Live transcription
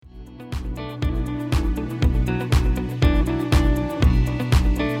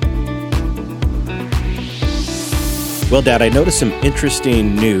Well, Dad, I noticed some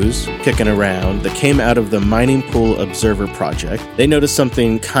interesting news kicking around that came out of the Mining Pool Observer project. They noticed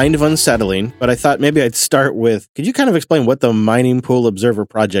something kind of unsettling, but I thought maybe I'd start with, could you kind of explain what the Mining Pool Observer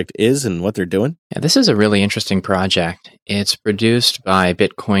project is and what they're doing? Yeah, this is a really interesting project. It's produced by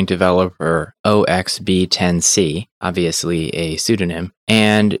Bitcoin developer OXB10C, obviously a pseudonym.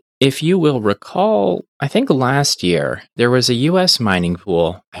 And if you will recall, I think last year, there was a US mining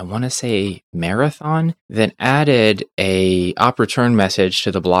pool, I want to say Marathon, that added a op return message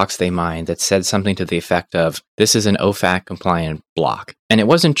to the blocks they mined that said something to the effect of, this is an OFAC compliant block. And it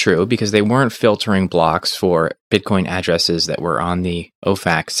wasn't true because they weren't filtering blocks for Bitcoin addresses that were on the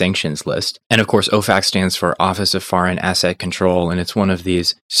OFAC sanctions list. And of course, OFAC stands for Office of Foreign Asset Control, and it's one of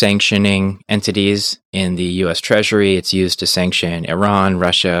these sanctioning entities in the US Treasury. It's used to sanction Iran,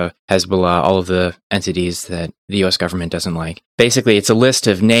 Russia, Hezbollah, all of the entities that the US government doesn't like. Basically, it's a list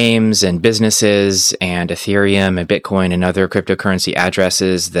of names and businesses and Ethereum and Bitcoin and other cryptocurrency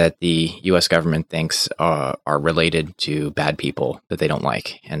addresses that the US government thinks are related to bad people that they don't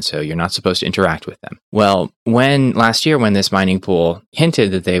like. And so you're not supposed to interact with them. Well, last year, when this mining pool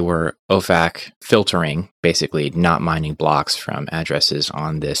hinted that they were OFAC filtering, basically not mining blocks from addresses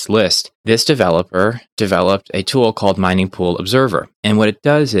on this list, this developer developed a tool called Mining Pool Observer. And what it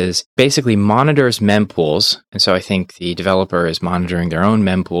does is basically monitors mempools. And so I think the developer is monitoring their own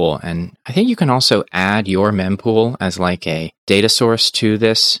mempool. And I think you can also add your mempool as like a data source to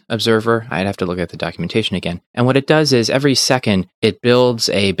this observer. I'd have to look at the documentation again. And what it does is every second, it builds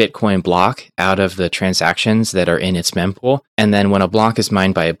a Bitcoin block out of the transactions that are in its mempool. And then when a block is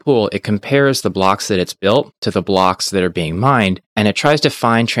mined by a pool, it compares the blocks that it's built to the blocks that are being mined. And it tries to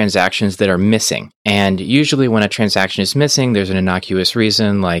find transactions that are missing. And usually when a transaction is missing, there's an innocuous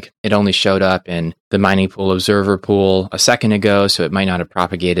reason, like it only showed up in the mining pool observer pool a second ago, so it might not have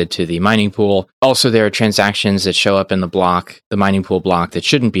propagated to the mining pool. Also, there are transactions that show up in the mining pool block that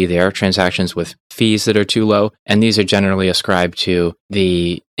shouldn't be there, transactions with fees that are too low. And these are generally ascribed to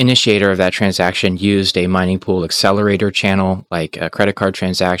the initiator of that transaction used a mining pool accelerator channel, like a credit card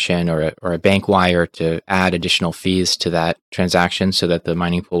transaction or a bank wire, to add additional fees to that transaction so that the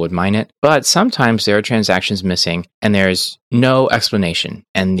mining pool would mine it. But sometimes there are transactions missing and there's no explanation.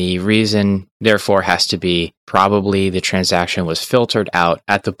 And the reason, therefore, has to be probably the transaction was filtered out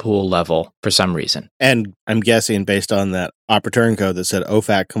at the pool level for some reason. And I'm guessing based on that op return code that said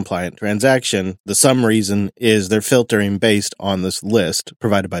OFAC compliant transaction, the some reason is they're filtering based on this list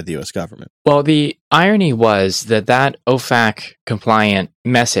provided by the US government. Well, the irony was that OFAC compliant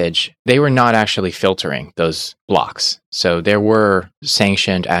message, they were not actually filtering those blocks. So there were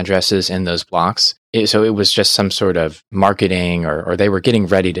sanctioned addresses in those blocks. So it was just some sort of marketing or they were getting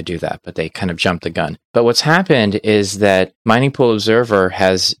ready to do that, but they kind of jumped the gun. But what's happened is that Mining Pool Observer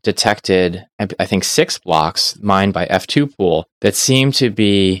has detected, I think, 6 blocks mined by F2 Pool that seem to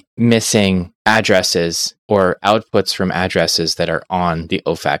be missing addresses or outputs from addresses that are on the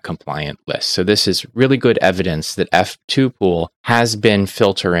OFAC compliant list. So this is really good evidence that F2 Pool has been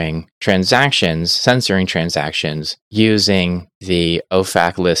filtering transactions, censoring transactions, using the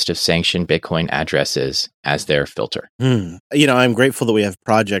OFAC list of sanctioned Bitcoin addresses as their filter. I'm grateful that we have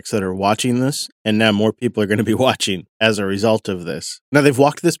projects that are watching this, and now more people are going to be watching as a result of this. Now, they've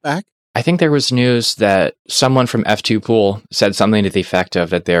walked this back? I think there was news that someone from F2 Pool said something to the effect of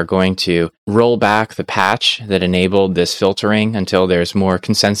that they're going to roll back the patch that enabled this filtering until there's more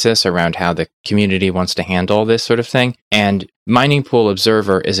consensus around how the community wants to handle this sort of thing. And Mining Pool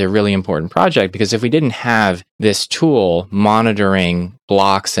Observer is a really important project because if we didn't have this tool monitoring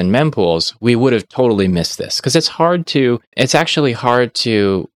blocks and mempools, we would have totally missed this because it's actually hard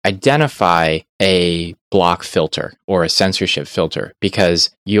to identify a block filter or a censorship filter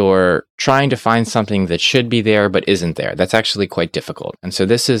because you're trying to find something that should be there but isn't there. That's actually quite difficult. And so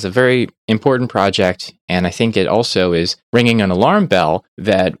this is a very important project, and I think it also is ringing an alarm bell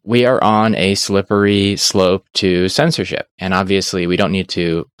that we are on a slippery slope to censorship. And obviously, we don't need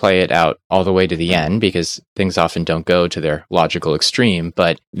to play it out all the way to the end because things often don't go to their logical extreme.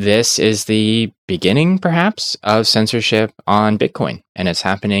 But this is the beginning, perhaps, of censorship on Bitcoin. And it's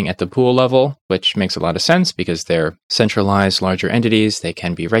happening at the pool level, which makes a lot of sense because they're centralized, larger entities. They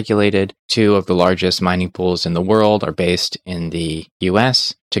can be regulated. 2 of the largest mining pools in the world are based in the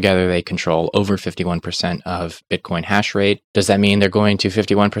US. Together, they control over 51% of Bitcoin hash rate. Does that mean they're going to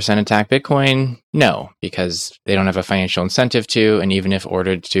 51% attack Bitcoin? No, because they don't have a financial incentive to, and even if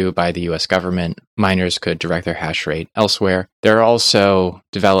ordered to by the US government, miners could direct their hash rate elsewhere. There are also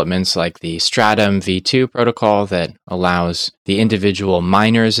developments like the Stratum v2 protocol that allows the individual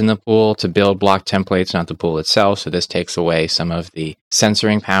miners in the pool to build block templates, not the pool itself. So this takes away some of the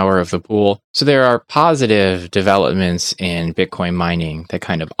censoring power of the pool. So there are positive developments in Bitcoin mining that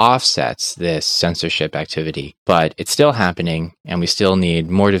kind of offsets this censorship activity, but it's still happening, and we still need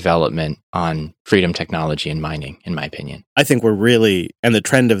more development on freedom technology and mining, in my opinion. I think we're really, and the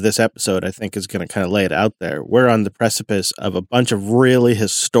trend of this episode, I think, is going to kind of lay it out there. We're on the precipice of a bunch of really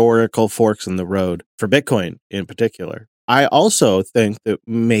historical forks in the road for Bitcoin in particular. I also think that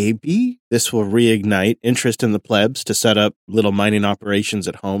maybe this will reignite interest in the plebs to set up little mining operations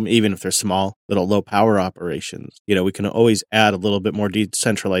at home, even if they're small, little low power operations. We can always add a little bit more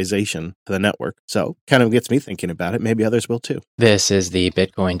decentralization to the network. So kind of gets me thinking about it. Maybe others will too. This is the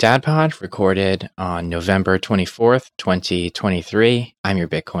Bitcoin Dad Pod, recorded on November 24th, 2023. I'm your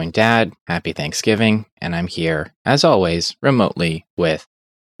Bitcoin Dad. Happy Thanksgiving. And I'm here, as always, remotely with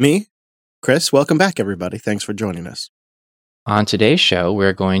me, Chris. Welcome back, everybody. Thanks for joining us. On today's show,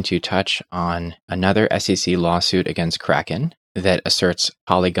 we're going to touch on another SEC lawsuit against Kraken that asserts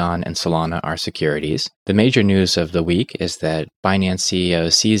Polygon and Solana are securities. The major news of the week is that Binance CEO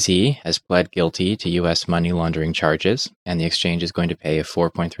CZ has pled guilty to U.S. money laundering charges, and the exchange is going to pay a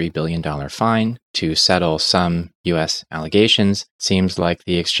 $4.3 billion fine to settle some U.S. allegations. Seems like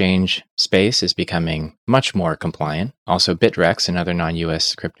the exchange space is becoming much more compliant. Also, Bitrex, another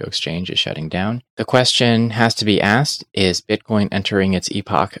non-U.S. crypto exchange, is shutting down. The question has to be asked, is Bitcoin entering its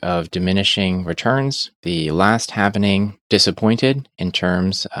epoch of diminishing returns? The last halvening disappointed in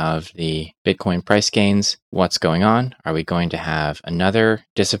terms of the Bitcoin price gains. What's going on? Are we going to have another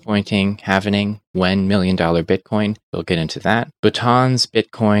disappointing halvening when $1 million Bitcoin? We'll get into that. Bhutan's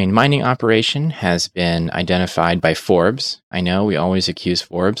Bitcoin mining operation has been identified by Forbes. I know we always accuse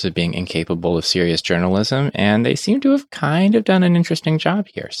Forbes of being incapable of serious journalism, and they seem to have kind of done an interesting job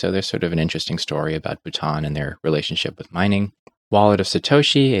here. So there's sort of an interesting story about Bhutan and their relationship with mining. Wallet of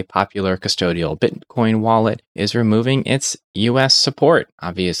Satoshi, a popular custodial Bitcoin wallet, is removing its U.S. support.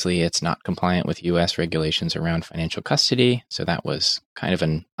 Obviously, it's not compliant with U.S. regulations around financial custody, so that was kind of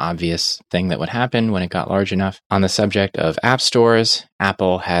an obvious thing that would happen when it got large enough. On the subject of app stores,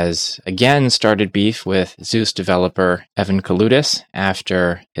 Apple has again started beef with Zeus developer Evan Kaludis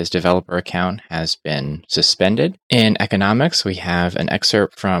after his developer account has been suspended. In economics, we have an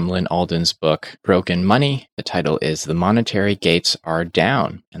excerpt from Lynn Alden's book, Broken Money. The title is The Monetary Gates Are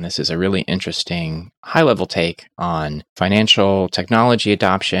Down. And this is a really interesting high-level take on financial technology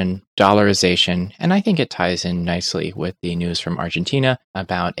adoption, dollarization, and I think it ties in nicely with the news from Argentina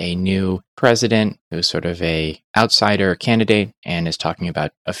about a new president who's sort of a outsider candidate and is talking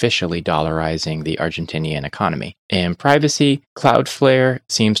about officially dollarizing the Argentinian economy. In privacy, Cloudflare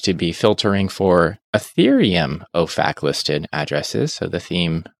seems to be filtering for Ethereum OFAC listed addresses. So the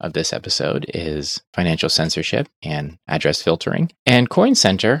theme of this episode is financial censorship and address filtering. And Coin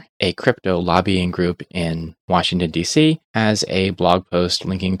Center, a crypto lobbying group in Washington, D.C., has a blog post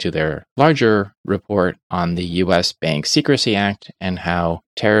linking to their larger report on the U.S. Bank Secrecy Act and how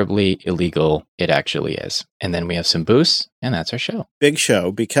terribly illegal it actually is. And then we have some boosts, and that's our show. Big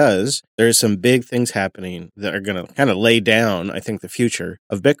show, because there's some big things happening that are going to kind of lay down, I think, the future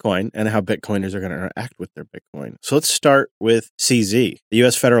of Bitcoin and how Bitcoiners are going to interact with their Bitcoin. So let's start with CZ. The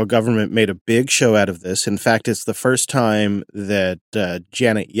U.S. federal government made a big show out of this. In fact, it's the first time that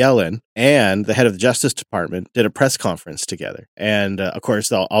Janet Yellen and the head of the Justice Department did a press conference together. And of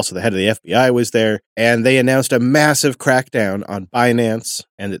course, also the head of the FBI was there. And they announced a massive crackdown on Binance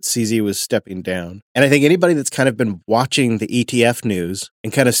and that CZ was stepping down. And I think anybody that's kind of been watching the ETF news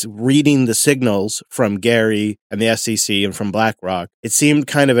and kind of reading the signals from Gary and the SEC and from BlackRock, it seemed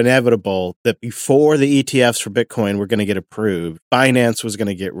kind of inevitable that before the ETFs for Bitcoin were going to get approved, Binance was going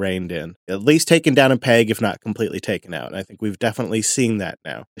to get reined in, at least taken down a peg, if not completely taken out. And I think we've definitely seen that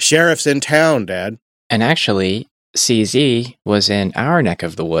now. The sheriff's in town, Dad. And actually, CZ was in our neck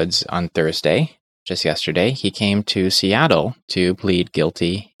of the woods on Thursday. Just yesterday, he came to Seattle to plead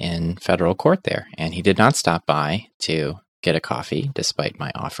guilty in federal court there, and he did not stop by to get a coffee despite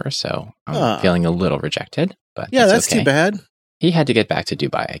my offer, so I'm feeling a little rejected, but yeah, that's okay. Too bad. He had to get back to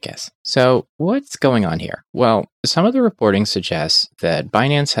Dubai, I guess. So what's going on here? Well, some of the reporting suggests that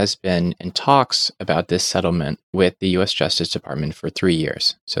Binance has been in talks about this settlement with the U.S. Justice Department for 3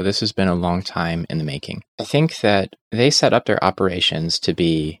 years. So this has been a long time in the making. I think that they set up their operations to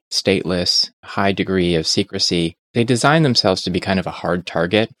be stateless, high degree of secrecy, they designed themselves to be kind of a hard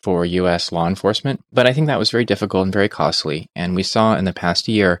target for U.S. law enforcement, but I think that was very difficult and very costly. And we saw in the past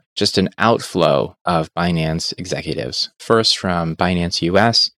year just an outflow of Binance executives. First from Binance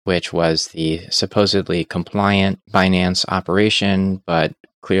US, which was the supposedly compliant Binance operation, but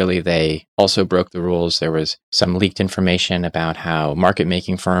clearly they also broke the rules. There was some leaked information about how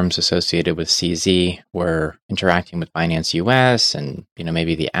market-making firms associated with CZ were interacting with Binance US, and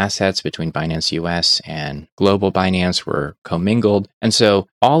maybe the assets between Binance US and global Binance were commingled. And so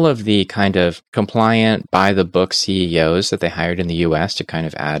all of the kind of compliant, by-the-book CEOs that they hired in the US to kind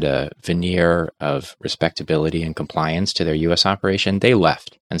of add a veneer of respectability and compliance to their US operation, they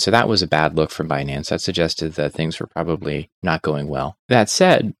left. And so that was a bad look for Binance. That suggested that things were probably not going well. That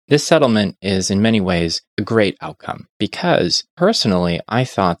said, this settlement is in many ways a great outcome because personally, I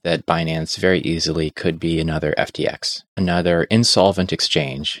thought that Binance very easily could be another FTX, another insolvent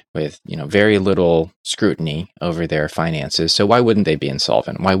exchange with, very little scrutiny over their finances. So why wouldn't they be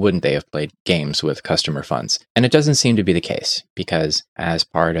insolvent? Why wouldn't they have played games with customer funds? And it doesn't seem to be the case because as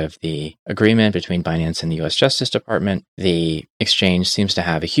part of the agreement between Binance and the US Justice Department, the exchange seems to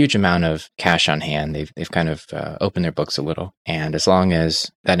have a huge amount of cash on hand. They've kind of opened their books a little. And as long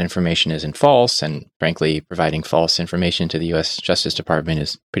as that information isn't false, and frankly, providing false information to the US Justice Department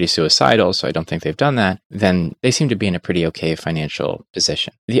is pretty suicidal, so I don't think they've done that, then they seem to be in a pretty okay financial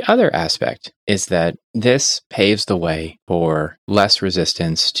position. The other aspect is that this paves the way for less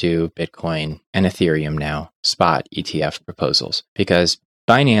resistance to Bitcoin and Ethereum now spot ETF proposals, because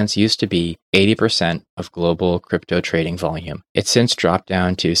Binance used to be 80% of global crypto trading volume. It's since dropped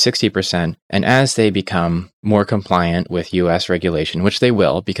down to 60%. And as they become more compliant with US regulation, which they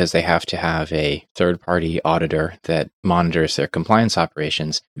will because they have to have a third-party auditor that monitors their compliance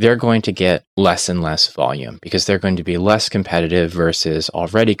operations, they're going to get less and less volume because they're going to be less competitive versus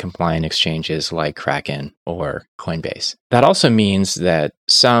already compliant exchanges like Kraken or Coinbase. That also means that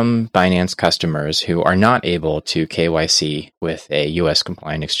some Binance customers who are not able to KYC with a US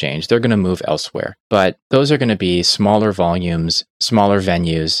compliant exchange, they're going to move elsewhere. But those are going to be smaller volumes, smaller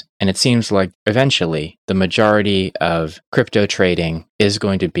venues, and it seems like eventually the majority of crypto trading is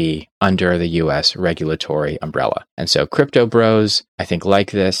going to be under the US regulatory umbrella. And so crypto bros, I think,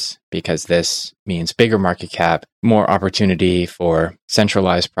 like this because this means bigger market cap, more opportunity for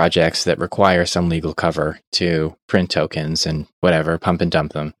centralized projects that require some legal cover to print tokens and whatever, pump and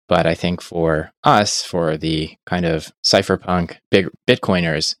dump them. But I think for us, for the kind of cypherpunk big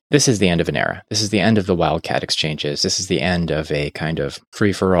Bitcoiners, this is the end of an era. This is the end of the wildcat exchanges. This is the end of a kind of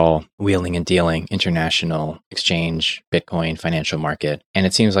free-for-all, wheeling and dealing, international exchange, Bitcoin financial market. And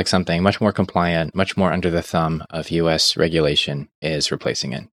it seems like something much more compliant, much more under the thumb of US regulation is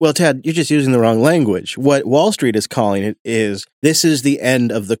replacing it. Well, Ted, you're just using the wrong language. What Wall Street is calling it is this is the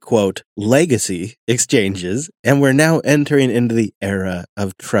end of the, quote, legacy exchanges, and we're now entering into the era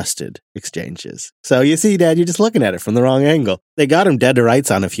of trusted exchanges. So you see, Dad, you're just looking at it from the wrong angle. They got him dead to rights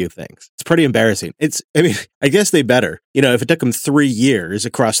on a few things. It's pretty embarrassing. I guess they better. If it took them 3 years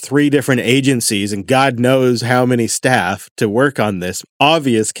across 3 different agencies and God knows how many staff to work on this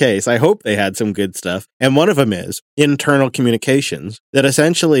obvious case, I hope they had some good stuff. And one of them is internal communications that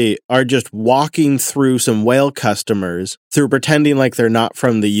essentially are just walking through some whale customers through pretending like they're not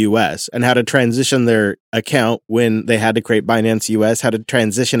from the US and how to transition their account when they had to create Binance US, how to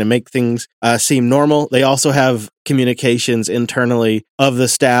transition and make things seem normal. They also have communications internally of the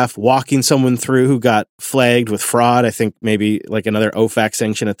staff walking someone through who got flagged with fraud. I think maybe like another OFAC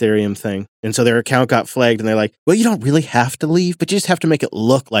sanction Ethereum thing. And so their account got flagged and they're like, well, you don't really have to leave, but you just have to make it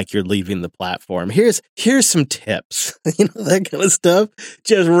look like you're leaving the platform. Here's some tips, that kind of stuff,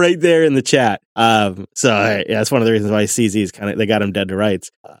 just right there in the chat. That's one of the reasons why CZ is they got him dead to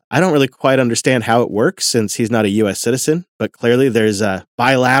rights. I don't really quite understand how it works since he's not a U.S. citizen, but clearly there's a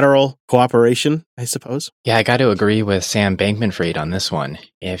bilateral cooperation, I suppose. Yeah, I got to agree with Sam Bankman-Fried on this one.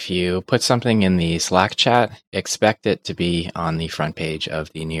 If you put something in the Slack chat, expect it to be on the front page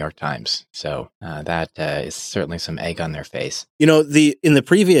of the New York Times. So that is certainly some egg on their face. In the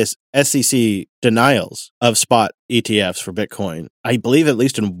previous SEC denials of spot ETFs for Bitcoin, I believe at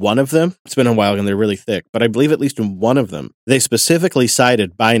least in one of them, it's been a while and they're really thick, but I believe at least in one of them, they specifically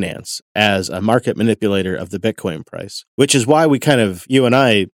cited Binance as a market manipulator of the Bitcoin price, which is why we you and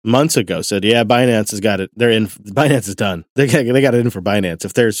I, months ago said, yeah, Binance has got it. They're in. Binance is done. They got it in for Binance.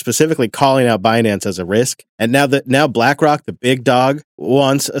 If they're specifically calling out Binance as a risk, and now BlackRock, the big dog,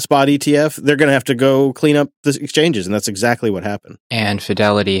 wants a spot ETF, they're going to have to go clean up the exchanges. And that's exactly what happened. And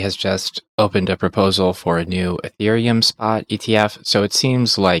Fidelity has just opened a proposal for a new Ethereum spot ETF. So it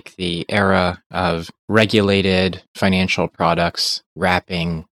seems like the era of regulated financial products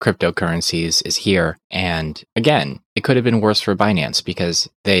wrapping cryptocurrencies is here. And again, it could have been worse for Binance because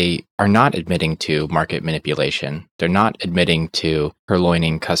they are not admitting to market manipulation. They're not admitting to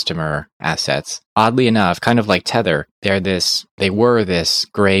purloining customer assets. Oddly enough, kind of like Tether, they were this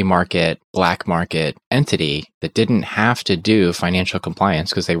gray market, black market entity that didn't have to do financial compliance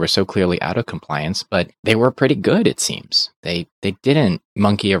because they were so clearly out of compliance, but they were pretty good, it seems. They didn't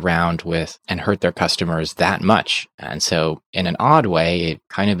monkey around with and hurt their customers that much. And so in an odd way, it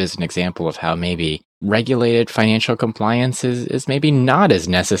kind of is an example of how maybe regulated financial compliance is maybe not as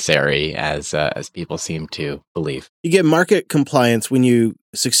necessary as people seem to believe. You get market compliance when you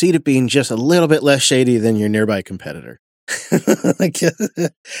succeed at being just a little bit less shady than your nearby competitor.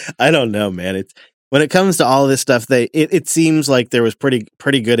 I don't know, man. It's when it comes to all of this stuff, it seems like there was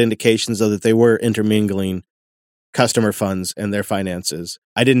pretty good indications though that they were intermingling customer funds and their finances.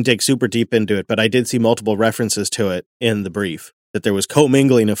 I didn't dig super deep into it, but I did see multiple references to it in the brief, that there was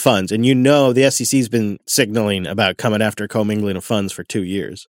commingling of funds. And the SEC's been signaling about coming after commingling of funds for 2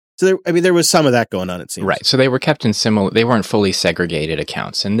 years. So there was some of that going on, it seems. Right. So they were kept in they weren't fully segregated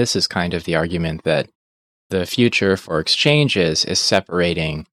accounts. And this is kind of the argument that the future for exchanges is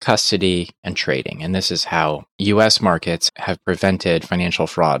separating custody and trading. And this is how US markets have prevented financial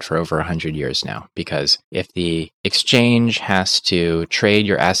fraud for over 100 years now. Because if the exchange has to trade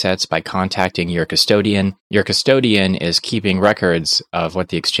your assets by contacting your custodian is keeping records of what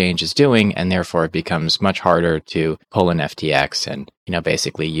the exchange is doing, and therefore it becomes much harder to pull an FTX and,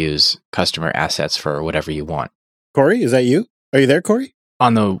 basically use customer assets for whatever you want. Corey, is that you? Are you there, Corey?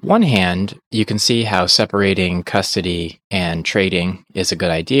 On the one hand, you can see how separating custody and trading is a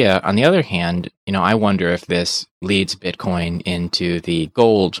good idea. On the other hand, I wonder if this leads Bitcoin into the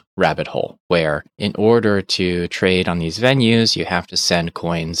gold rabbit hole, where in order to trade on these venues, you have to send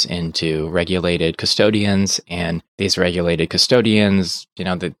coins into regulated custodians, and these regulated custodians,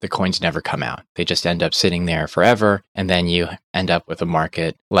 the coins never come out. They just end up sitting there forever, and then you end up with a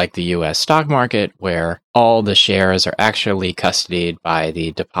market like the US stock market, where all the shares are actually custodied by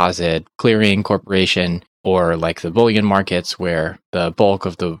the Deposit Clearing Corporation, or like the bullion markets, where the bulk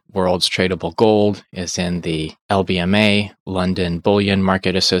of the world's tradable gold is in the LBMA, London Bullion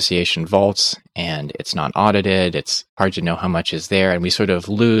Market Association vaults, and it's not audited. It's hard to know how much is there, and we sort of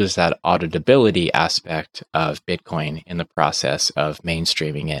lose that auditability aspect of Bitcoin in the process of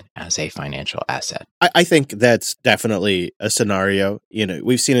mainstreaming it as a financial asset. I think that's definitely a scenario.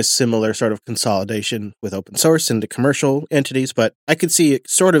 We've seen a similar sort of consolidation with open source into commercial entities, but I could see it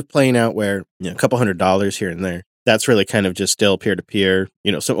sort of playing out where a couple $100 here and there. That's really kind of just still peer-to-peer,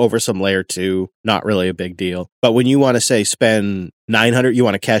 so over some layer 2, not really a big deal. But when you want to say spend you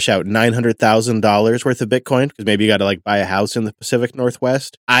want to cash out $900,000 worth of Bitcoin, because maybe you got to buy a house in the Pacific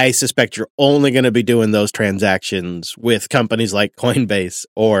Northwest, I suspect you're only going to be doing those transactions with companies like Coinbase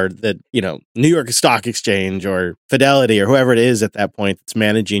or the, New York Stock Exchange or Fidelity or whoever it is at that point that's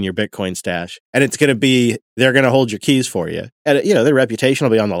managing your Bitcoin stash. And it's going to be, they're going to hold your keys for you. And, their reputation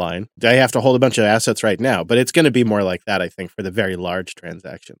will be on the line. They have to hold a bunch of assets right now, but it's going to be more like that, I think, for the very large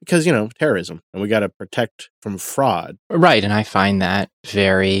transaction. Because, terrorism, and we got to protect from fraud. Right. And I find that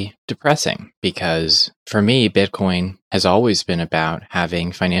very depressing because for me, Bitcoin has always been about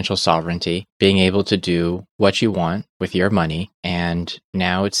having financial sovereignty, being able to do what you want with your money. And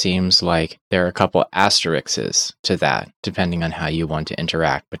now it seems like there are a couple asterisks to that, depending on how you want to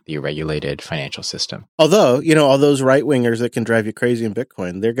interact with the regulated financial system. Although, all those right-wingers that can drive you crazy in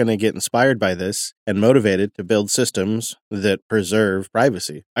Bitcoin, they're going to get inspired by this and motivated to build systems that preserve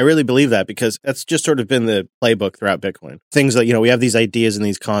privacy. I really believe that because that's just sort of been the playbook throughout Bitcoin. Things that, we have these ideas and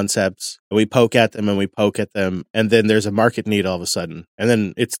these concepts, and we poke at them and we poke at them, and then there's a market need all of a sudden, and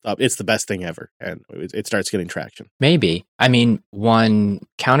then it's the best thing ever, and it starts getting traction. Maybe. I mean, one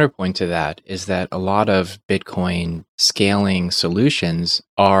counterpoint to that is that a lot of Bitcoin scaling solutions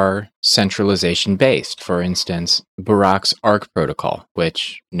are centralization based. For instance, Barak's ARC protocol,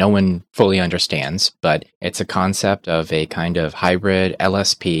 which no one fully understands, but it's a concept of a kind of hybrid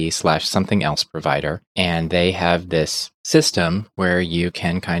LSP/something else provider. And they have this system where you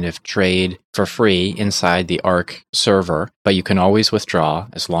can kind of trade for free inside the ARC server, but you can always withdraw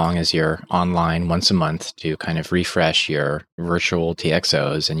as long as you're online once a month to kind of refresh your virtual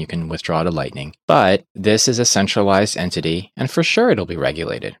TXOs, and you can withdraw to Lightning. But this is a centralized entity, and for sure it'll be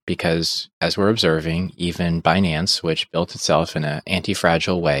regulated because, as we're observing, even Binance, which built itself in an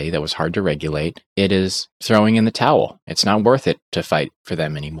anti-fragile way that was hard to regulate, it is throwing in the towel. It's not worth it to fight for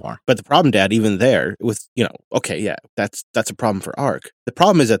them anymore. But the problem, Dad, even there with, okay, yeah, that's a problem for ARK. The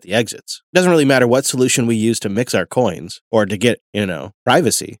problem is at the exits. It doesn't really matter what solution we use to mix our coins or to get,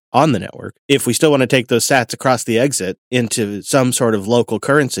 privacy on the network. If we still want to take those sats across the exit into some sort of local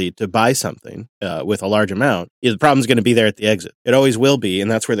currency to buy something with a large amount, the problem's going to be there at the exit. It always will be,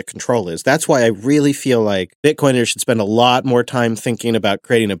 and that's where the control is. That's why I really feel like Bitcoiners should spend a lot more time thinking about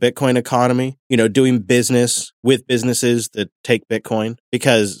creating a Bitcoin economy, doing business with businesses that take Bitcoin,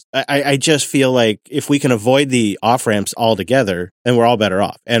 because I just feel like if we can avoid the off-ramps altogether, then we're all better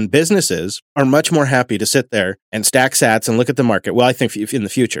off. And businesses are much more happy to sit there and stack sats and look at the market. Well, I think if in the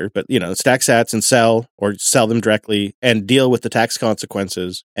future, but stack sats and sell them directly and deal with the tax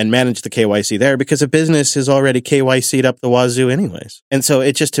consequences and manage the KYC there, because a business is already KYC'd up the wazoo anyways. And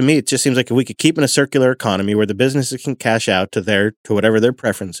so to me, it just seems like if we could keep in a circular economy where the businesses can cash out to whatever their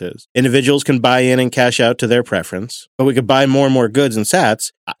preference is, individuals can buy in and cash out to their preference, but we could buy more and more goods and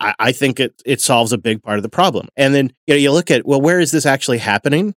sats, I think it solves a big part of the problem. And then you look at, well, where is this actually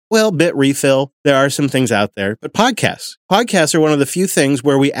happening? Well, Bit Refill, there are some things out there, but podcasts are one of the few things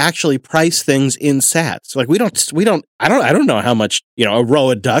where we actually price things in sats. Like I don't know how much, a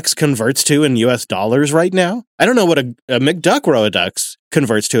row of ducks converts to in US dollars right now. I don't know what a McDuck row of ducks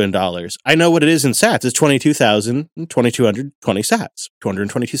converts to in dollars. I know what it is in sats. It's 22,220 sats,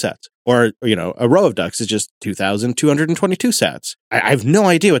 222 sats. Or, a row of ducks is just 2,222 sats. I have no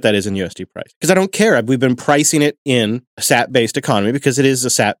idea what that is in USD price because I don't care. We've been pricing it in a sat-based economy because it is a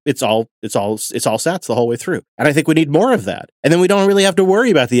sat. It's all sats the whole way through. And I think we need more of that. And then we don't really have to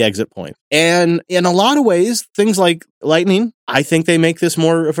worry about the exit point. And in a lot of ways, things like Lightning, I think they make this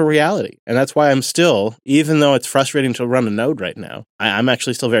more of a reality. And that's why I'm still, even though it's frustrating to run a node right now, I'm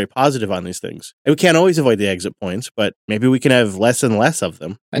actually still very positive on these things. And we can't always avoid the exit points, but maybe we can have less and less of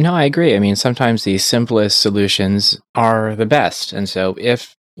them. No, I agree. I mean, sometimes the simplest solutions are the best. And so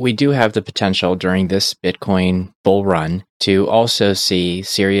if we do have the potential during this Bitcoin bull run to also see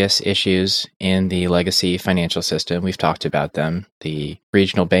serious issues in the legacy financial system. We've talked about them. The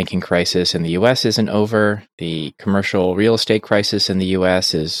regional banking crisis in the US isn't over. The commercial real estate crisis in the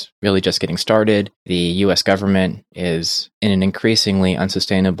US is really just getting started. The US government is in an increasingly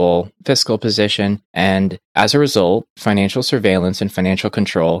unsustainable fiscal position. And as a result, financial surveillance and financial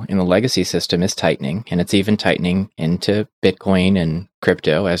control in the legacy system is tightening. And it's even tightening into Bitcoin and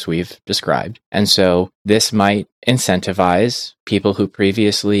crypto, as we've described. And so this might incentivize people who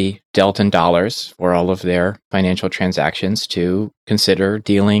previously dealt in dollars for all of their financial transactions to consider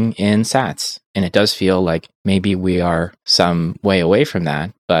dealing in sats. And it does feel like maybe we are some way away from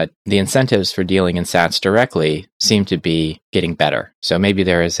that, but the incentives for dealing in sats directly seem to be getting better. So maybe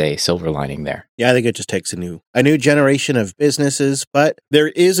there is a silver lining there. Yeah, I think it just takes a new generation of businesses, but there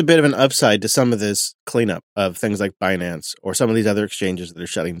is a bit of an upside to some of this cleanup of things like Binance or some of these other exchanges that are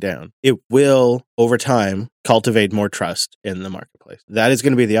shutting down. It will, over time, cultivate more trust in the marketplace. That is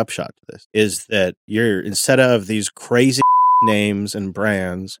going to be the upshot to this, is that instead of these crazy names and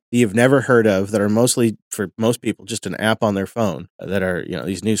brands that you've never heard of that are mostly, for most people, just an app on their phone that are,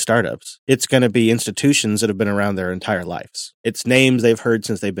 these new startups. It's going to be institutions that have been around their entire lives. It's names they've heard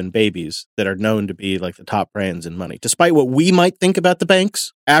since they've been babies that are known to be like the top brands in money. Despite what we might think about the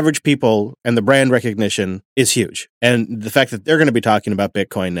banks, average people and the brand recognition is huge. And the fact that they're going to be talking about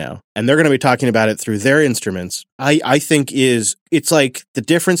Bitcoin now, and they're going to be talking about it through their instruments, I think it's like the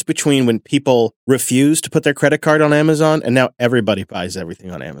difference between when people refuse to put their credit card on Amazon and now everybody buys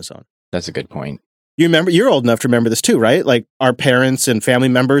everything on Amazon. That's a good point. You're old enough to remember this too, right? Like our parents and family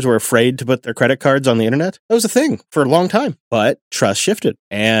members were afraid to put their credit cards on the internet. That was a thing for a long time, but trust shifted.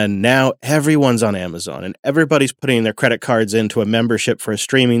 And now everyone's on Amazon and everybody's putting their credit cards into a membership for a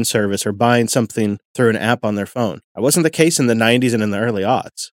streaming service or buying something through an app on their phone. That wasn't the case in the 90s and in the early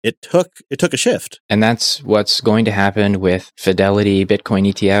aughts. It took a shift. And that's what's going to happen with Fidelity Bitcoin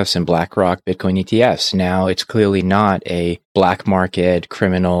ETFs and BlackRock Bitcoin ETFs. Now it's clearly not a black market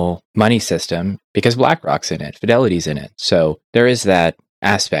criminal money system because BlackRock's in it, Fidelity's in it. So there is that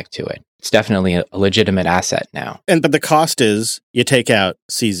aspect to it. It's definitely a legitimate asset now. But the cost is you take out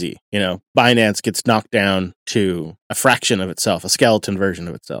CZ. Binance gets knocked down to a fraction of itself, a skeleton version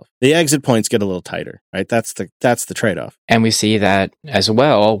of itself. The exit points get a little tighter, right? That's the trade-off. And we see that as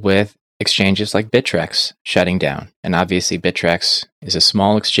well with exchanges like Bittrex shutting down. And obviously Bittrex is a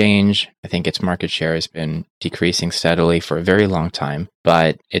small exchange. I think its market share has been decreasing steadily for a very long time,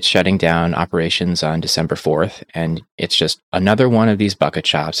 but it's shutting down operations on December 4th. And it's just another one of these bucket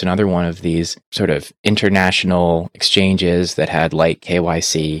shops, another one of these sort of international exchanges that had light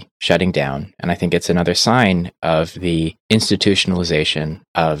KYC shutting down. And I think it's another sign of the institutionalization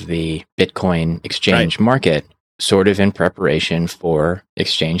of the Bitcoin exchange market, sort of in preparation for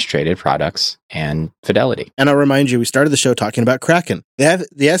exchange traded products and Fidelity. And I'll remind you, we started the show talking about Kraken.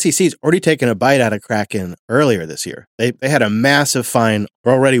 The SEC's already taken a bite out of Kraken earlier this year. They had a massive fine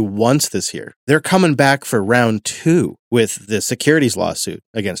already once this year. They're coming back for round 2 with the securities lawsuit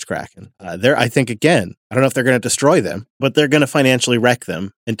against Kraken. I think, again, I don't know if they're going to destroy them, but they're going to financially wreck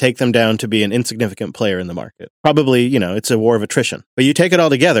them and take them down to be an insignificant player in the market. Probably, it's a war of attrition. But you take it all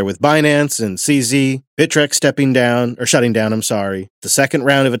together with Binance and CZ, Bittrex shutting down, the second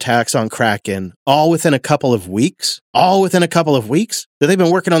round of attacks on Kraken, all within a couple of weeks. So they've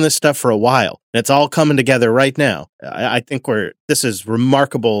been working on this stuff for a while. And it's all coming together right now. I think this is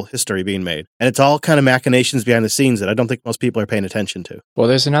remarkable history being made. And it's all kind of machinations behind the scenes that I don't think most people are paying attention to. Well,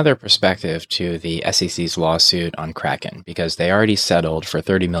 there's another perspective to the SEC's lawsuit on Kraken, because they already settled for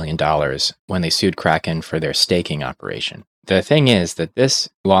 $30 million when they sued Kraken for their staking operation. The thing is that this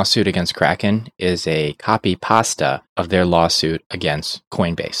lawsuit against Kraken is a copy pasta of their lawsuit against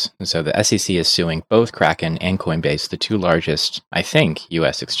Coinbase. And so the SEC is suing both Kraken and Coinbase, the two largest, I think,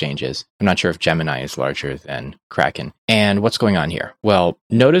 US exchanges. I'm not sure if Gemini is larger than Kraken. And what's going on here? Well,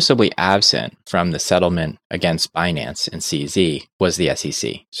 noticeably absent from the settlement against Binance and CZ was the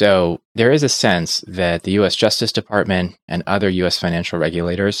SEC. So there is a sense that the US Justice Department and other US financial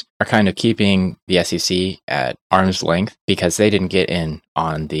regulators are kind of keeping the SEC at arm's length because they didn't get in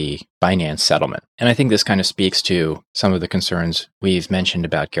on the Binance settlement. And I think this kind of speaks to some of the concerns we've mentioned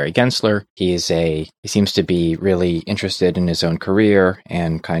about Gary Gensler. He seems to be really interested in his own career,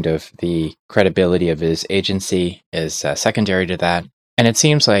 and kind of the credibility of his agency is secondary to that. And it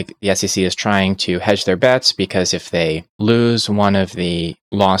seems like the SEC is trying to hedge their bets, because if they lose one of the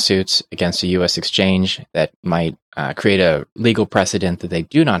lawsuits against a U.S. exchange, that might create a legal precedent that they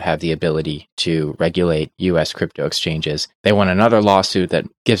do not have the ability to regulate U.S. crypto exchanges. They want another lawsuit that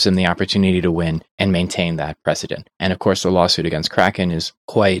gives them the opportunity to win and maintain that precedent. And of course, the lawsuit against Kraken is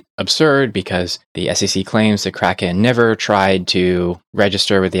quite absurd, because the SEC claims that Kraken never tried to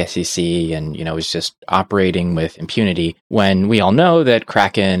register with the SEC and, was just operating with impunity, when we all know that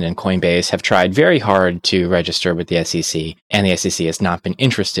Kraken and Coinbase have tried very hard to register with the SEC, and the SEC has not been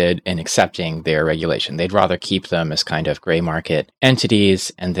interested in accepting their regulation. They'd rather keep them as kind of gray market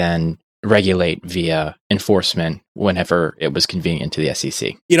entities and then regulate via enforcement whenever it was convenient to the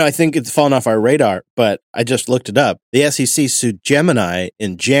SEC. I think it's fallen off our radar, but I just looked it up. The SEC sued Gemini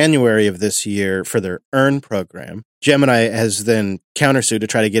in January of this year for their EARN program. Gemini has then countersued to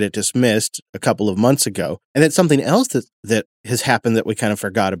try to get it dismissed a couple of months ago. And then something else that has happened that we kind of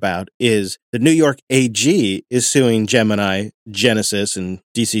forgot about is the New York AG is suing Gemini, Genesis, and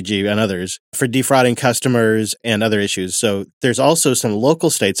DCG and others for defrauding customers and other issues. So there's also some local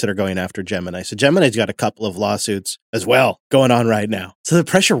states that are going after Gemini. So Gemini's got a couple of lawsuits as well going on right now. So the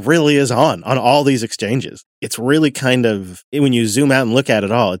pressure really is on all these exchanges. It's really kind of, when you zoom out and look at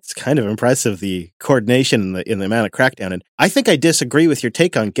it all, it's kind of impressive, the coordination in the amount of crackdown. And I think I disagree with your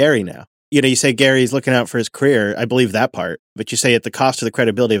take on Gary now. You say Gary's looking out for his career. I believe that part. But you say at the cost of the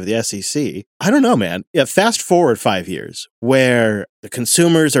credibility of the SEC. I don't know, man. Yeah, fast forward 5 years where the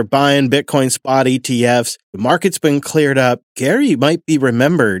consumers are buying Bitcoin spot ETFs. The market's been cleared up. Gary might be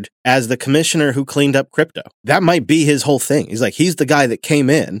remembered as the commissioner who cleaned up crypto. That might be his whole thing. He's the guy that came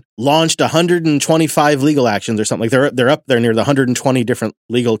in, launched 125 legal actions or something. They're up there near the 120 different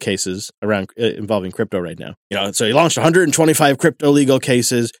legal cases around involving crypto right now. So he launched 125 crypto legal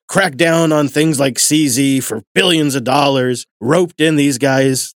cases, cracked down on things like CZ for billions of dollars, roped in these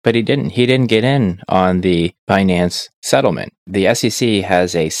guys. But he didn't get in on the Binance settlement. The SEC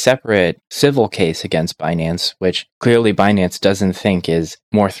has a separate civil case against Binance, which clearly Binance doesn't think is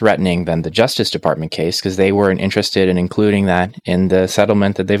more threatening than the Justice Department case, because they weren't interested in including that in the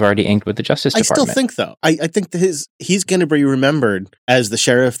settlement that they've already inked with the Justice Department. I still think, though, I think that he's going to be remembered as the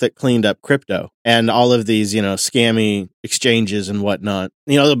sheriff that cleaned up crypto and all of these, scammy exchanges and whatnot.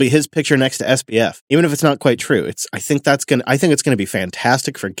 There'll be his picture next to SBF, even if it's not quite true. I think it's going to be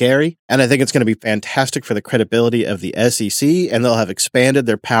fantastic for Gary, and I think it's going to be fantastic for the credibility of the SEC, and they'll have expanded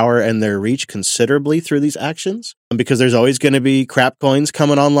their power and their reach considerably through these actions. because there's always going to be crap coins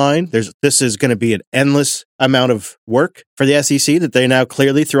coming online. This is going to be an endless amount of work for the SEC that they now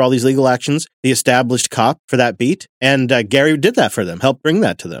clearly, through all these legal actions, the established cop for that beat. And Gary did that for them, helped bring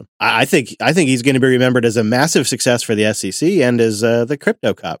that to them. I think he's going to be remembered as a massive success for the SEC and as the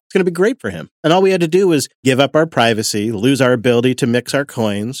crypto cop. It's going to be great for him. And all we had to do was give up our privacy, lose our ability to mix our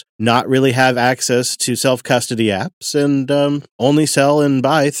coins, not really have access to self-custody apps, and only sell and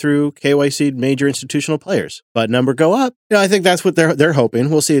buy through KYC major institutional players. But number go up. I think that's what they're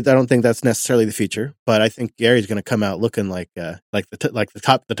hoping. We'll see. I don't think that's necessarily the future, but I think Gary's going to come out looking like the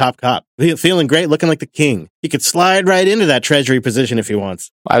top cop, feeling great, looking like the king. He could slide right into that Treasury position if he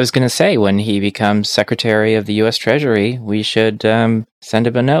wants. I was going to say, when he becomes Secretary of the U.S. Treasury, we should send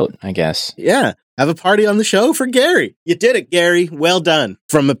him a note, I guess. Yeah. Have a party on the show for Gary. You did it, Gary. Well done.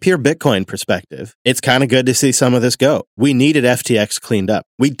 From a pure Bitcoin perspective, it's kind of good to see some of this go. We needed FTX cleaned up.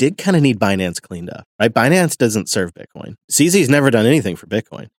 We did kind of need Binance cleaned up, right? Binance doesn't serve Bitcoin. CZ's never done anything for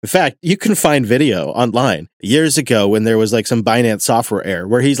Bitcoin. In fact, you can find video online years ago when there was like some Binance software error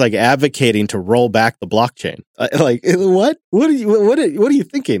where he's like advocating to roll back the blockchain. Like, what? What are you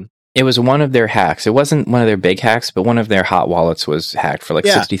thinking? It was one of their hacks. It wasn't one of their big hacks, but one of their hot wallets was hacked for like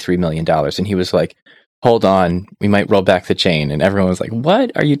 $63 million. And he was like, hold on, we might roll back the chain. And everyone was like,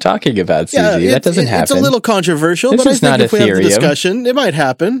 what are you talking about, CZ? That doesn't happen. It's a little controversial, this but I is think not if we have the Ethereum. discussion, it might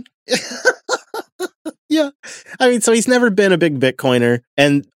happen. Yeah. I mean, so he's never been a big Bitcoiner.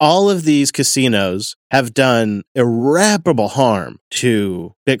 And all of these casinos have done irreparable harm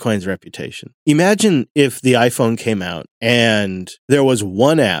to Bitcoin's reputation. Imagine if the iPhone came out and there was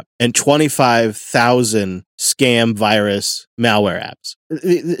one app and 25,000 scam, virus, malware apps.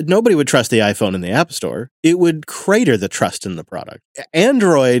 Nobody would trust the iPhone in the App Store. It would crater the trust in the product.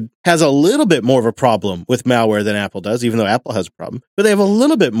 Android has a little bit more of a problem with malware than Apple does, even though Apple has a problem. But they have a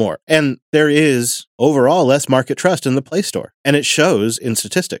little bit more. And there is overall less market trust in the Play Store. And it shows in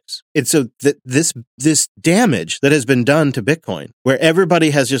statistics. And so this damage that has been done to Bitcoin, where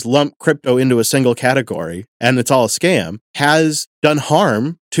everybody has just lumped crypto into a single category and it's all a scam, has done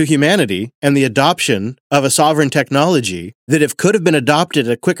harm to humanity and the adoption of a sovereign technology that, if could have been adopted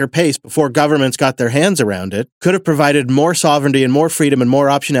at a quicker pace before governments got their hands around it, could have provided more sovereignty and more freedom and more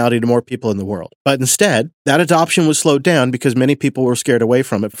optionality to more people in the world. But instead, that adoption was slowed down because many people were scared away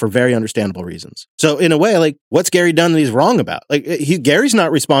from it for very understandable reasons. So in a way, like, what's Gary done that he's wrong about? Like, Gary's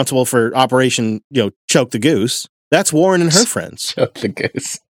not responsible for Operation, Choke the Goose. That's Warren and her friends. Choke the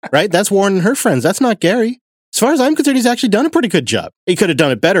goose. Right? That's Warren and her friends. That's not Gary. As far as I'm concerned, he's actually done a pretty good job. He could have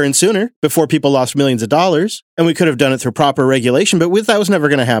done it better and sooner before people lost millions of dollars, and we could have done it through proper regulation, but that was never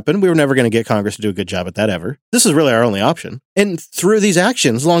going to happen. We were never going to get Congress to do a good job at that ever. This is really our only option. And through these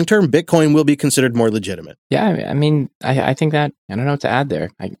actions, long-term, Bitcoin will be considered more legitimate. Yeah, I mean, I think that, I don't know what to add there.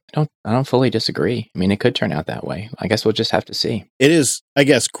 I don't fully disagree. I mean, it could turn out that way. I guess we'll just have to see. It is, I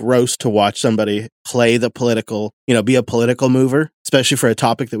guess, gross to watch somebody play the political, be a political mover, especially for a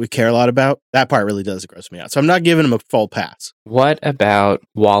topic that we care a lot about. That part really does gross me out. So I'm not giving him a full pass. What about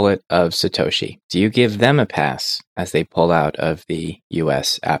Wallet of Satoshi? Do you give them a pass as they pull out of the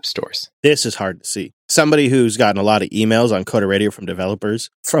US app stores? This is hard to see. Somebody who's gotten a lot of emails on Coda Radio from developers,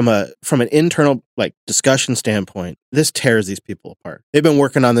 from an internal discussion standpoint, this tears these people apart. They've been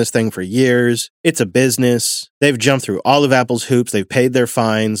working on this thing for years. It's a business. They've jumped through all of Apple's hoops. They've paid their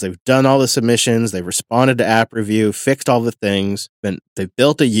fines. They've done all the submissions. They've responded to app review, fixed all the things. They've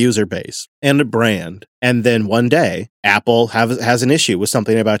built a user base and a brand. And then one day, Apple has an issue with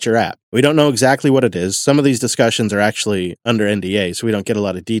something about your app. We don't know exactly what it is. Some of these discussions are actually under NDA, so we don't get a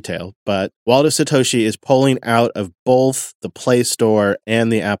lot of detail. But Wallet of Satoshi is pulling out of both the Play Store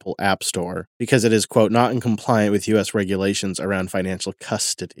and the Apple App Store because it is, quote, not in compliance with U.S. regulations around financial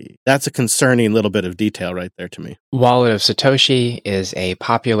custody. That's a concerning little bit of detail right there to me. Wallet of Satoshi is a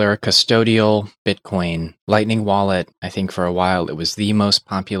popular custodial Bitcoin Lightning wallet. I think for a while it was the most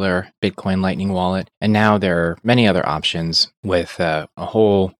popular Bitcoin Lightning wallet. And now there are many other options with a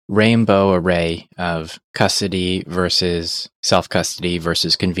whole rainbow array of custody versus self-custody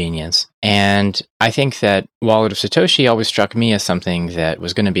versus convenience. And I think that Wallet of Satoshi always struck me as something that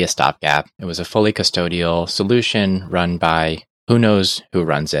was going to be a stopgap. It was a fully custodial solution run by who knows who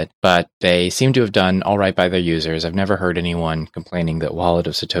runs it, but they seem to have done all right by their users. I've never heard anyone complaining that Wallet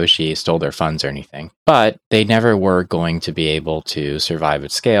of Satoshi stole their funds or anything, but they never were going to be able to survive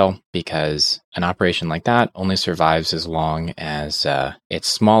at scale because an operation like that only survives as long as it's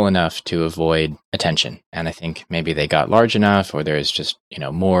small enough to avoid attention. And I think maybe they got large enough, or there's just,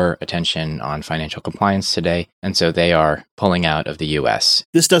 more attention on financial compliance today. And so they are pulling out of the US.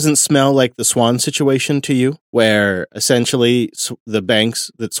 This doesn't smell like the Swan situation to you, where essentially the banks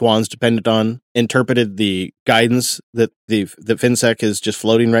that Swan's dependent on interpreted the guidance that the FinSec is just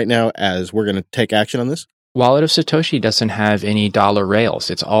floating right now as we're going to take action on this? Wallet of Satoshi doesn't have any dollar rails.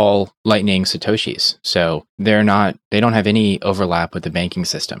 It's all Lightning Satoshis. So they don't have any overlap with the banking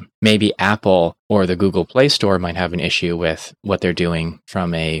system. Maybe Apple or the Google Play Store might have an issue with what they're doing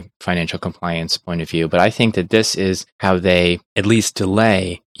from a financial compliance point of view. But I think that this is how they at least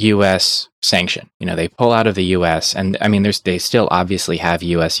delay US sanction. They pull out of the US, and I mean, they still obviously have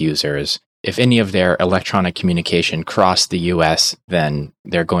US users. If any of their electronic communication cross the US, then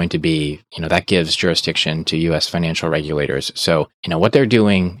they're going to be, that gives jurisdiction to US financial regulators. So, what they're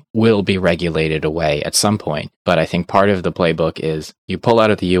doing will be regulated away at some point. But I think part of the playbook is you pull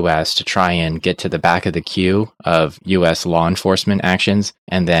out of the US to try and get to the back of the queue of US law enforcement actions,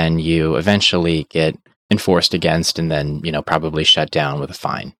 and then you eventually get enforced against and then, probably shut down with a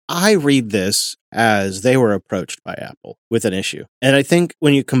fine. I read this as they were approached by Apple with an issue. And I think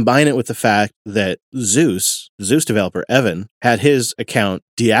when you combine it with the fact that Zeus developer, Evan, had his account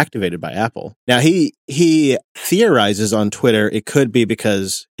deactivated by Apple. Now, he theorizes on Twitter it could be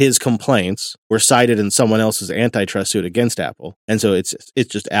because his complaints were cited in someone else's antitrust suit against Apple. And so it's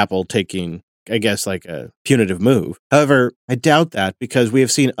just Apple taking, I guess, like a punitive move. However, I doubt that, because we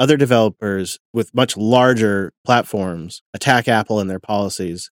have seen other developers with much larger platforms attack Apple and their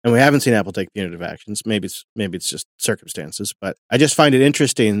policies, and we haven't seen Apple take punitive actions. Maybe it's just circumstances, but I just find it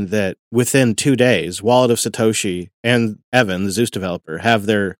interesting that within 2 days, Wallet of Satoshi and Evan, the Zeus developer, have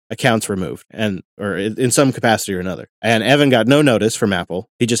their accounts removed, or in some capacity or another. And Evan got no notice from Apple.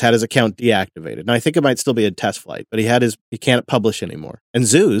 He just had his account deactivated. And I think it might still be a test flight, but he can't publish anymore. And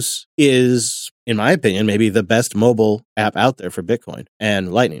Zeus is, in my opinion, maybe the best mobile app out there for Bitcoin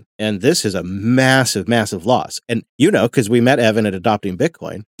and Lightning. And this is a massive, massive loss. And because we met Evan at Adopting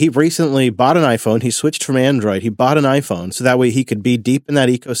Bitcoin, he recently bought an iPhone. He switched from Android. He bought an iPhone so that way he could be deep in that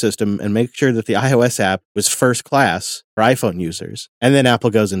ecosystem and make sure that the iOS app was first class for iPhone users. And then Apple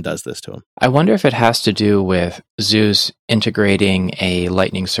goes and does this to him. I wonder if it has to do with Zeus integrating a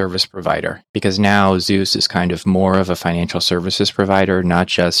Lightning service provider, because now Zeus is kind of more of a financial services provider, not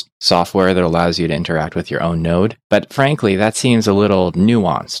just software that allows you to interact with your own node. But frankly, that seems a little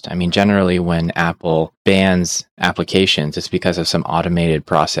nuanced. I mean, generally when Apple bans applications, it's because of some automated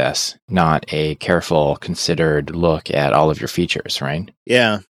process, not a careful, considered look at all of your features, right?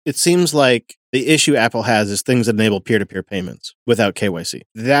 Yeah. It seems like the issue Apple has is things that enable peer-to-peer payments without KYC.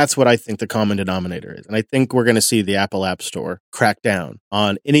 That's what I think the common denominator is. And I think we're going to see the Apple App Store crack down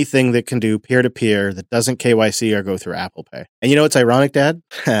on anything that can do peer-to-peer that doesn't KYC or go through Apple Pay. And you know what's ironic, Dad?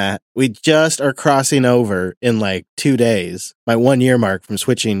 We just are crossing over in like 2 days, my 1 year mark from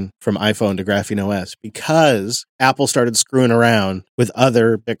switching from iPhone to Graphene OS, because Apple started screwing around with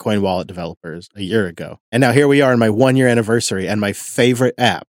other Bitcoin wallet developers a year ago. And now here we are in my 1 year anniversary, and my favorite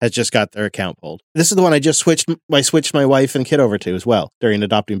app has just got their account pulled. This is the one I just switched my wife and kid over to as well during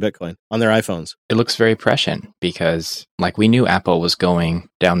Adopting Bitcoin on their iPhones. It looks very prescient because we knew Apple was going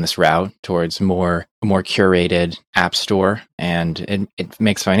down this route towards more curated app store. And it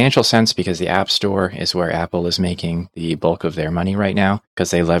makes financial sense because the app store is where Apple is making the bulk of their money right now, because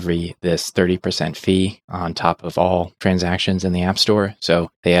they levy this 30% fee on top of all transactions in the app store.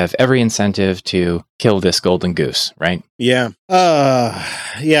 So they have every incentive to kill this golden goose, right? Yeah.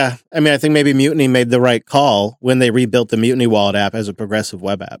 Yeah. I mean, I think maybe Mutiny made the right call when they rebuilt the Mutiny Wallet app as a progressive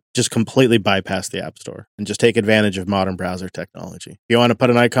web app. Just completely bypass the app store and just take advantage of modern browser technology. If you want to put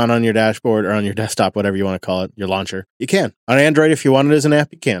an icon on your dashboard or on your desktop, whatever you want to call it, your launcher, you can. On Android, if you want it as an app,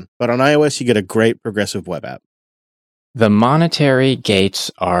 you can. But on iOS, you get a great progressive web app. The monetary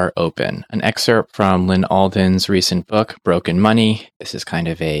gates are open. An excerpt from Lynn Alden's recent book, Broken Money. This is kind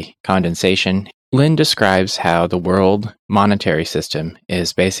of a condensation. Lynn describes how the world monetary system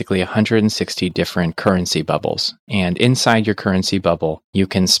is basically 160 different currency bubbles. And inside your currency bubble, you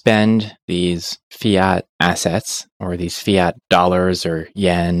can spend these fiat assets, or these fiat dollars or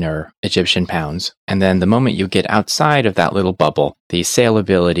yen or Egyptian pounds. And then the moment you get outside of that little bubble, the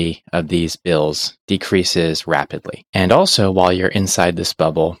saleability of these bills decreases rapidly. And also, while you're inside this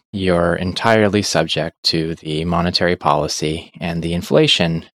bubble, you're entirely subject to the monetary policy and the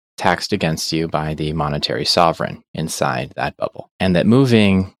inflation taxed against you by the monetary sovereign inside that bubble. And that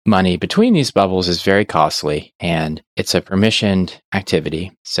moving money between these bubbles is very costly, and it's a permissioned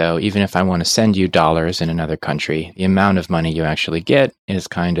activity. So even if I want to send you dollars in another country, the amount of money you actually get is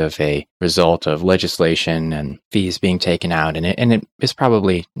kind of a result of legislation and fees being taken out, and it is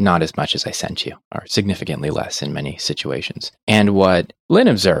probably not as much as I sent you, or significantly less in many situations. And what Lynn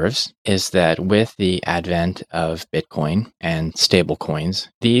observes is that with the advent of Bitcoin and stablecoins,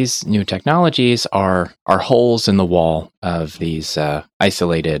 these new technologies are holes in the wall of these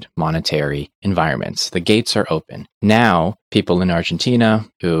isolated monetary environments. The gates are open. Now, people in Argentina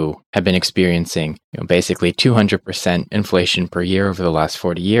who have been experiencing basically 200% inflation per year over the last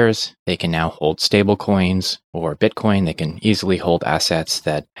 40 years, they can now hold stablecoins or Bitcoin. They can easily hold assets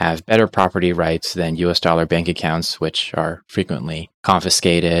that have better property rights than US dollar bank accounts, which are frequently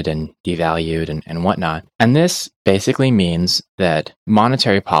confiscated and devalued and whatnot. And this basically means that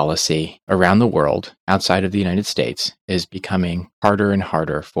monetary policy around the world outside of the United States is becoming harder and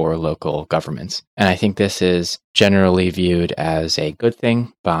harder for local governments. And I think this is generally viewed as a good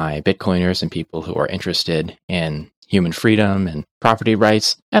thing by Bitcoiners and people who are interested in human freedom and property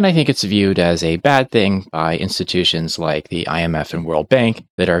rights. And I think it's viewed as a bad thing by institutions like the IMF and World Bank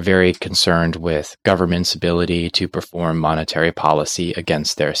that are very concerned with government's ability to perform monetary policy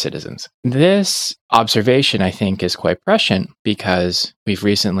against their citizens. This observation, I think, is quite prescient because we've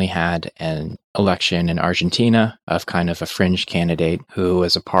recently had an election in Argentina of kind of a fringe candidate who,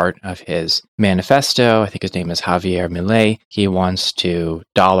 as a part of his manifesto, I think his name is Javier Milei, he wants to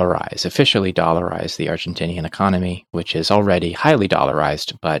officially dollarize the Argentinian economy, which is already highly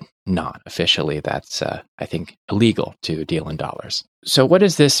dollarized, but not officially. That's, I think, illegal to deal in dollars. So what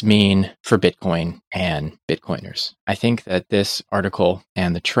does this mean for Bitcoin and Bitcoiners? I think that this article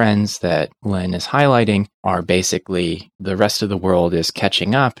and the trends that Lynn is highlighting are basically the rest of the world is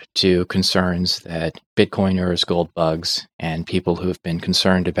catching up to concerns that Bitcoiners, gold bugs, and people who have been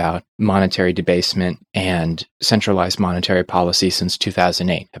concerned about monetary debasement and centralized monetary policy since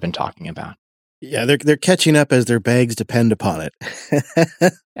 2008 have been talking about. Yeah, they're catching up as their bags depend upon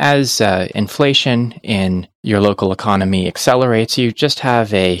it. As inflation in your local economy accelerates, you just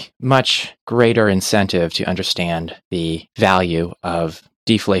have a much greater incentive to understand the value of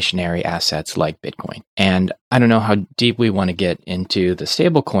deflationary assets like Bitcoin. And I don't know how deep we want to get into the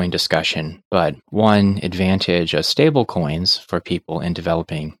stablecoin discussion, but one advantage of stablecoins for people in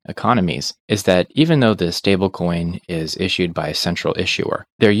developing economies is that even though the stablecoin is issued by a central issuer,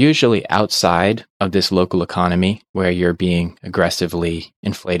 they're usually outside of this local economy where you're being aggressively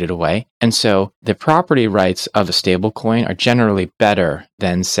inflated away. And so the property rights of a stablecoin are generally better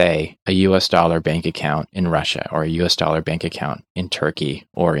than, say, a US dollar bank account in Russia or a US dollar bank account in Turkey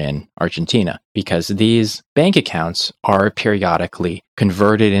or in Argentina, because these bank accounts are periodically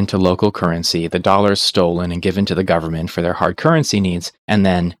converted into local currency, the dollar is stolen and given to the government for their hard currency needs, and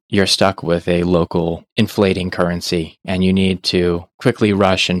then you're stuck with a local inflating currency and you need to quickly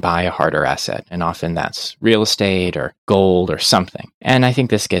rush and buy a harder asset. And often that's real estate or gold or something. And I think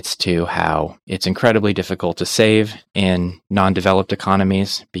this gets to how it's incredibly difficult to save in non-developed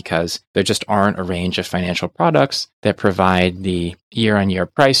economies because there just aren't a range of financial products that provide the year-on-year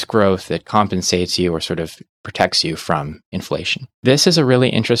price growth that compensates you or sort of protects you from inflation. This is a really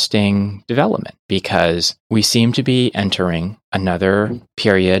interesting development because we seem to be entering another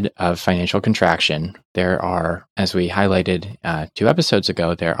period of financial contraction. There are, as we highlighted 2 episodes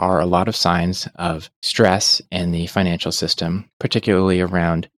ago, there are a lot of signs of stress in the financial system, particularly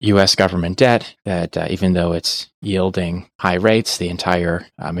around U.S. government debt, that even though it's yielding high rates, the entire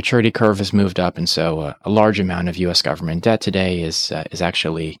maturity curve has moved up. And so a large amount of U.S. government debt today is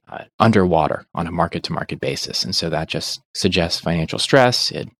actually underwater on a market-to-market basis. And so that just suggests financial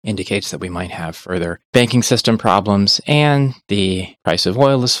stress. It indicates that we might have further banking system problems, and the price of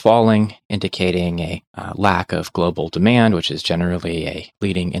oil is falling, indicating a lack of global demand, which is generally a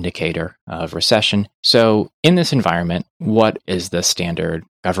leading indicator of recession. So in this environment, what is the standard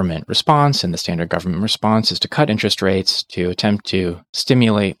government response? And the standard government response is to cut interest rates to attempt to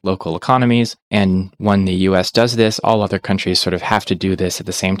stimulate local economies. And when the US does this, all other countries sort of have to do this at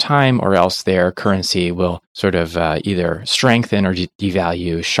the same time, or else their currency will sort of either strengthen or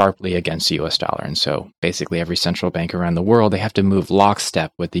devalue sharply against the US dollar. And so basically every central bank around the world, they have to move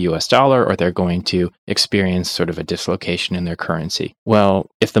lockstep with the US dollar, or they're going to experience sort of a dislocation in their currency. Well,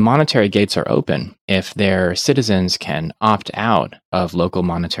 if the monetary gates are open, if their citizens can opt out of local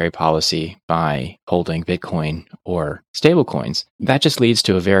monetary policy by holding Bitcoin or stablecoins, that just leads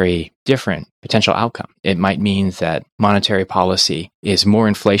to a very different potential outcome. It might mean that monetary policy is more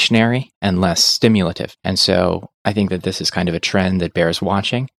inflationary and less stimulative. And so I think that this is kind of a trend that bears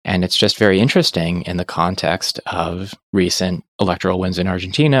watching. And it's just very interesting in the context of recent electoral wins in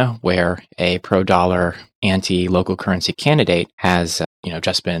Argentina, where a pro-dollar anti-local currency candidate has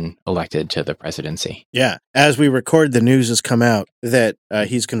just been elected to the presidency. Yeah. As we record, the news has come out that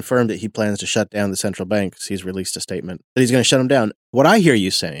he's confirmed that he plans to shut down the central banks. He's released a statement that he's going to shut them down. What I hear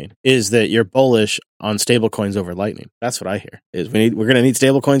you saying is that you're bullish on stablecoins over Lightning. That's what I hear. Is we're going to need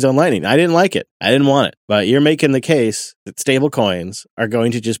stablecoins on Lightning. I didn't like it. I didn't want it. But you're making the case that stablecoins are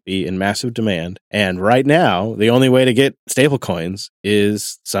going to just be in massive demand. And right now, the only way to get stablecoins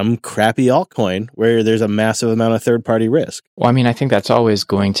is some crappy altcoin where there's a massive amount of third-party risk. Well, I mean, I think that's always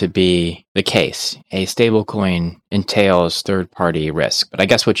going to be the case. A stablecoin entails third-party risk. But I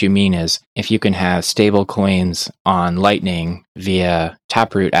guess what you mean is if you can have stablecoins on Lightning via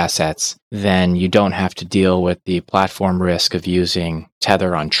Taproot assets, then you don't have to deal with the platform risk of using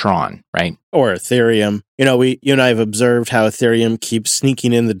Tether on Tron, right? Or Ethereum. You and I have observed how Ethereum keeps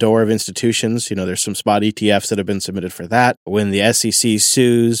sneaking in the door of institutions. There's some spot ETFs that have been submitted for that. When the SEC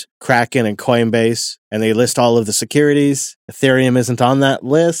sues Kraken and Coinbase and they list all of the securities, Ethereum isn't on that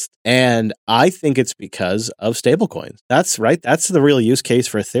list. And I think it's because of stablecoins. That's right. That's the real use case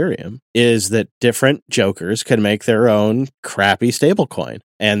for Ethereum, is that different jokers can make their own crappy stablecoin.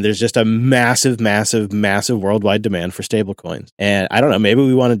 And there's just a massive, massive, massive worldwide demand for stablecoins. And I don't know, maybe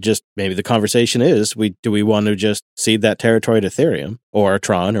the conversation is, do we want to just cede that territory to Ethereum or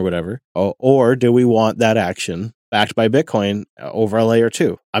Tron or whatever? Or do we want that action backed by Bitcoin over a layer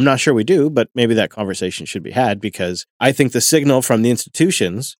 2? I'm not sure we do, but maybe that conversation should be had, because I think the signal from the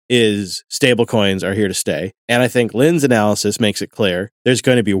institutions is stablecoins are here to stay. And I think Lynn's analysis makes it clear there's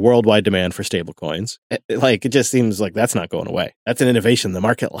going to be worldwide demand for stablecoins. It just seems like that's not going away. That's an innovation the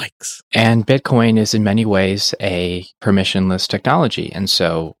market likes. And Bitcoin is in many ways a permissionless technology. And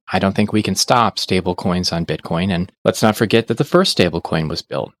so I don't think we can stop stablecoins on Bitcoin. And let's not forget that the first stablecoin was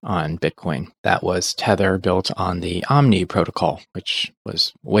built on Bitcoin. That was Tether, built on the Omni protocol, which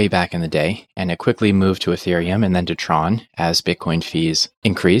was way back in the day. And it quickly moved to Ethereum and then to Tron as Bitcoin fees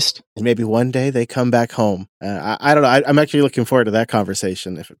increased. And maybe one day they come back home. I don't know. I'm actually looking forward to that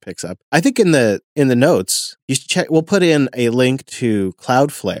conversation if it picks up. I think in the notes, you should check. We'll put in a link to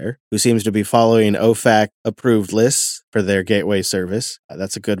Cloudflare, who seems to be following OFAC approved lists for their gateway service.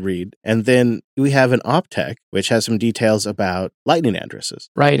 That's a good read. And then we have an Optech, which has some details about Lightning addresses.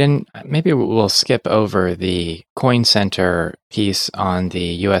 Right. And maybe we'll skip over the Coin Center piece on the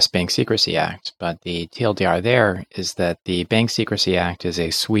U.S. Bank Secrecy Act. But the TLDR there is that the Bank Secrecy Act is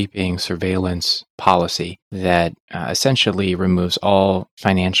a sweeping surveillance policy that essentially removes all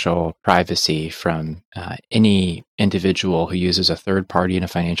financial privacy from any individual who uses a third party in a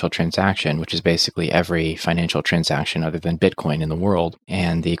financial transaction, which is basically every financial transaction other than Bitcoin in the world.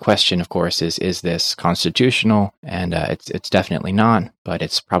 And the question, of course, is this constitutional? And it's definitely not, but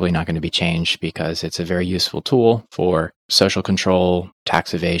it's probably not going to be changed because it's a very useful tool for social control,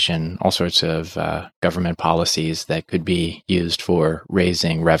 tax evasion, all sorts of government policies that could be used for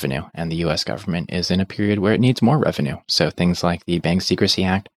raising revenue. And the U.S. government is in a period where it needs more revenue. So things like the Bank Secrecy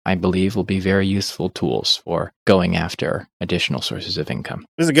Act, I believe, will be very useful tools for going after additional sources of income.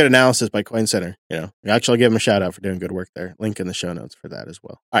 This is a good analysis by Coin Center. Actually, I'll give them a shout out for doing good work there. Link in the show notes for that as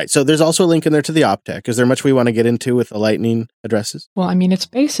well. All right. So there's also a link in there to the Optech. Is there much we want to get into with the Lightning addresses? Well, I mean, it's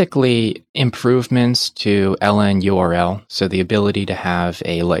basically improvements to LN URL. So the ability to have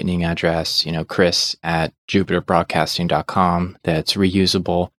a Lightning address, Chris at jupiterbroadcasting.com, that's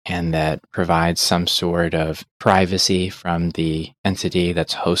reusable and that provides some sort of privacy from the entity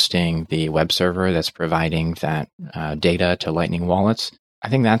that's hosting the web server that's providing that data to Lightning wallets. I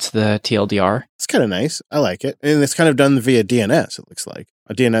think that's the TLDR. It's kind of nice. I like it. And it's kind of done via DNS, it looks like.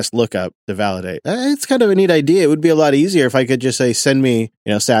 A DNS lookup to validate. It's kind of a neat idea. It would be a lot easier if I could just say, send me,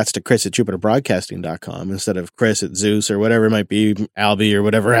 sats to Chris at jupiterbroadcasting.com instead of Chris at Zeus or whatever it might be, Albi or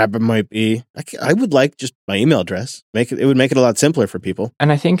whatever app it might be. I would like just my email address. It would make it a lot simpler for people.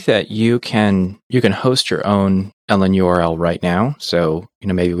 And I think that you can host your own LN URL right now. So,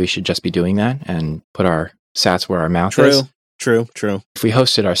 maybe we should just be doing that and put our sats where our mouth is. True. If we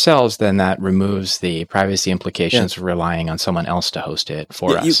host it ourselves, then that removes the privacy implications of relying on someone else to host it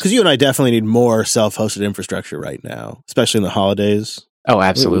for us. Because you and I definitely need more self-hosted infrastructure right now, especially in the holidays. Oh,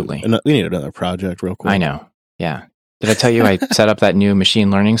 absolutely. We need another project real quick. I know. Yeah. Did I tell you I set up that new machine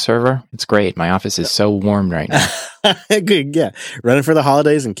learning server? It's great. My office is so warm right now. Good, yeah. Running for the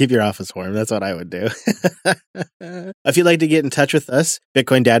holidays and keep your office warm. That's what I would do. If you'd like to get in touch with us,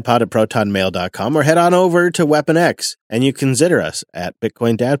 BitcoinDadPod at ProtonMail.com, or head on over to WeaponX and you consider us at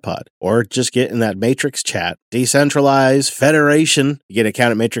BitcoinDadPod, or just get in that Matrix chat. Decentralized Federation. You get an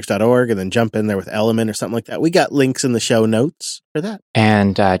account at matrix.org and then jump in there with Element or something like that. We got links in the show notes for that.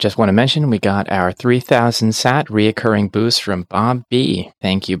 And I just want to mention we got our 3,000 sat reoccurring boost from Bob B.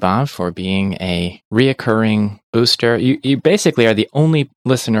 Thank you, Bob, for being a reoccurring booster. You basically are the only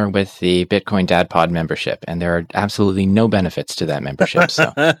listener with the Bitcoin Dad Pod membership, and there are absolutely no benefits to that membership.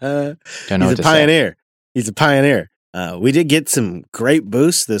 So don't know He's what a to pioneer. He's a pioneer. We did get some great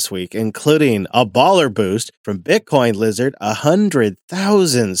boosts this week, including a baller boost from Bitcoin Lizard,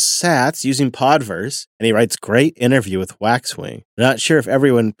 100,000 sats using Podverse. And he writes, great interview with Waxwing. Not sure if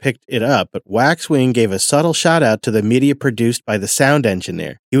everyone picked it up, but Waxwing gave a subtle shout out to the media produced by the sound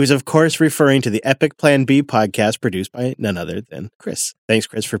engineer. He was, of course, referring to the Epic Plan B podcast produced by none other than Chris. Thanks,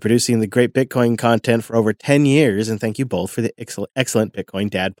 Chris, for producing the great Bitcoin content for over 10 years. And thank you both for the excellent Bitcoin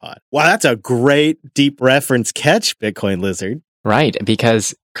Dad Pod. Wow, that's a great deep reference catch, Bitcoin Lizard. Right,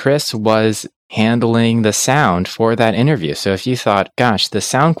 because Chris was handling the sound for that interview. So if you thought, gosh, the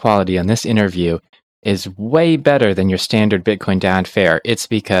sound quality on this interview is way better than your standard Bitcoin Dad fare, it's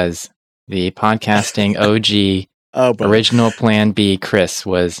because the podcasting OG original Plan B Chris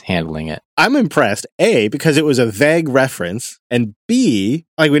was handling it. I'm impressed, A, because it was a vague reference, and B,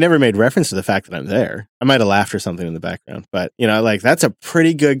 like, we never made reference to the fact that I'm there. I might have laughed or something in the background, but, like, that's a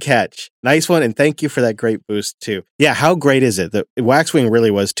pretty good catch. Nice one, and thank you for that great boost, too. Yeah, how great is it that Waxwing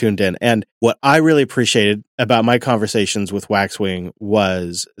really was tuned in? And what I really appreciated about my conversations with Waxwing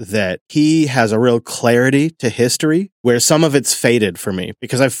was that he has a real clarity to history, where some of it's faded for me,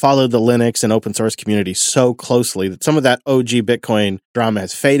 because I've followed the Linux and open source community so closely that some of that OG Bitcoin drama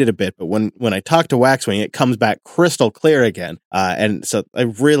has faded a bit, but when I talk to Waxwing, it comes back crystal clear again. And so I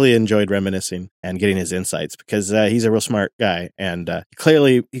really enjoyed reminiscing and getting his insights, because he's a real smart guy, and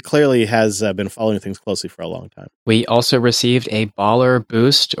he clearly has been following things closely for a long time. We also received a baller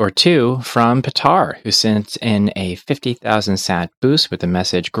boost or two from Pitar, who sent in a 50,000 sat boost with the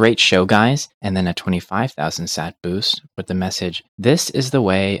message, great show, guys, and then a 25,000 sat boost with the message, this is the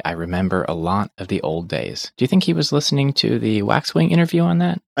way I remember a lot of the old days. Do you think he was listening to the Waxwing interview on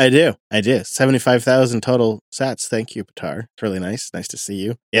that? I do. 75,000 total sats. Thank you, Pitar. It's really nice. Nice to see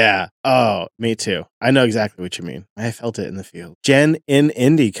you. Yeah. Oh, me too. I know exactly what you mean. I felt it in the field. Jen in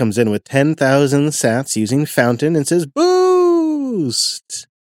Indy comes in with 10,000 sats using Fountain and says, boost.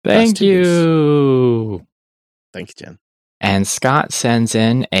 Thank you. Thank you, Jen. And Scott sends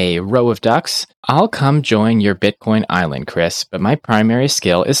in a row of ducks. I'll come join your Bitcoin island, Chris, but my primary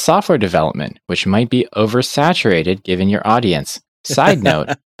skill is software development, which might be oversaturated given your audience. Side note,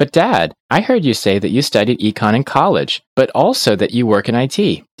 but Dad, I heard you say that you studied econ in college, but also that you work in IT.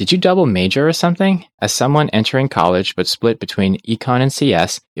 Did you double major or something? As someone entering college but split between econ and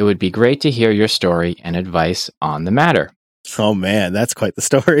CS, it would be great to hear your story and advice on the matter. Oh man, that's quite the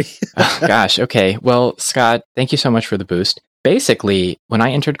story. Oh, gosh, okay. Well, Scott, thank you so much for the boost. Basically, when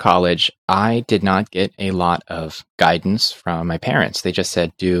I entered college, I did not get a lot of guidance from my parents. They just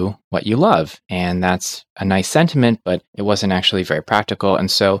said, do what you love. And that's a nice sentiment, but it wasn't actually very practical.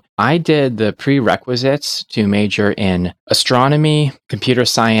 And so I did the prerequisites to major in astronomy, computer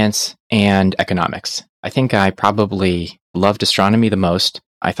science, and economics. I think I probably loved astronomy the most.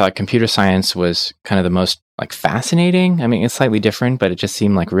 I thought computer science was kind of the most fascinating. I mean, it's slightly different, but it just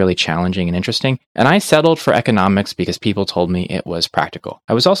seemed really challenging and interesting. And I settled for economics because people told me it was practical.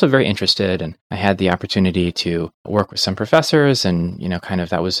 I was also very interested, and I had the opportunity to work with some professors, and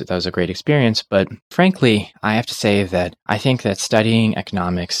that was a great experience. But frankly, I have to say that I think that studying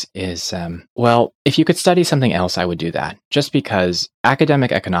economics is if you could study something else, I would do that. Just because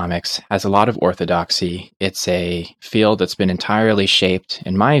academic economics has a lot of orthodoxy. It's a field that's been entirely shaped,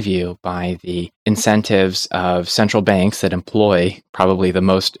 in my view, by the incentives of central banks that employ probably the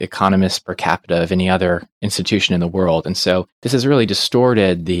most economists per capita of any other institution in the world. And so this has really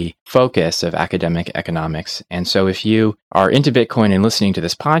distorted the focus of academic economics. And so if you are into Bitcoin and listening to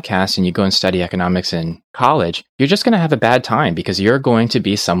this podcast and you go and study economics in college, you're just going to have a bad time, because you're going to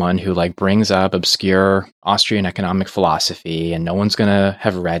be someone who brings up obscure Austrian economic philosophy, and no one's going to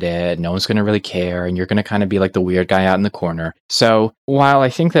have read it. No one's going to really care. And you're going to kind of be like the weird guy out in the corner. So while I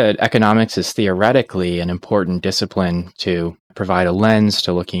think that economics is theoretically an important discipline to provide a lens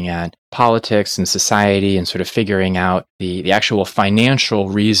to looking at politics and society and sort of figuring out the actual financial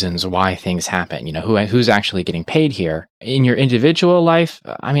reasons why things happen, who's actually getting paid here. In your individual life,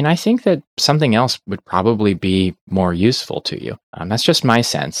 I think that something else would probably be more useful to you. That's just my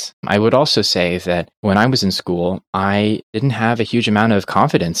sense. I would also say that when I was in school, I didn't have a huge amount of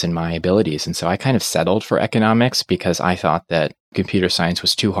confidence in my abilities. And so I kind of settled for economics because I thought that computer science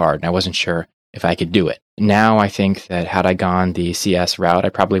was too hard and I wasn't sure if I could do it. Now I think that had I gone the CS route, I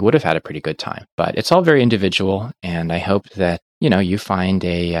probably would have had a pretty good time. But it's all very individual, and I hope that you find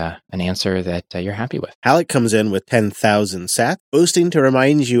an answer that you're happy with. Halleck comes in with 10,000 sats, boosting to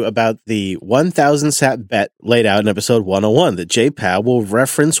remind you about the 1,000 sat bet laid out in episode 101 that JPOW will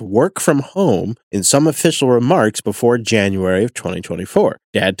reference work from home in some official remarks before January of 2024.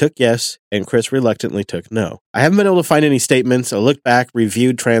 Dad took yes, and Chris reluctantly took no. I haven't been able to find any statements. I looked back,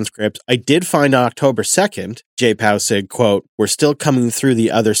 reviewed transcripts. I did find on October 2nd, JPOW said, quote, "We're still coming through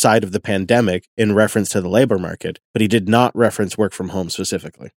the other side of the pandemic," in reference to the labor market, but he did not reference work from home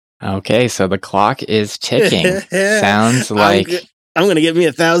specifically. Okay, so the clock is ticking. Sounds like... I'm going to give me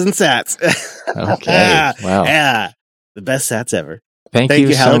 1,000 sats. Okay, well. Yeah, the best sats ever. Thank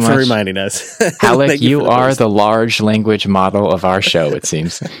you so Halleck, much for reminding us. Halleck, you are the large language model of our show, it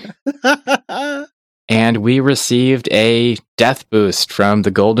seems. And we received a death boost from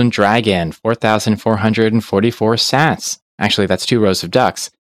the Golden Dragon, 4,444 sats. Actually, that's 2 rows of ducks.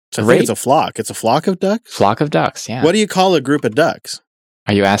 So I think it's a flock. It's a flock of ducks? Flock of ducks, yeah. What do you call a group of ducks?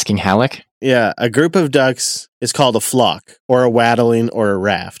 Are you asking Halleck? Yeah, a group of ducks is called a flock, or a waddling, or a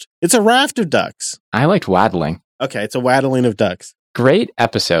raft. It's a raft of ducks. I liked waddling. Okay, it's a waddling of ducks. Great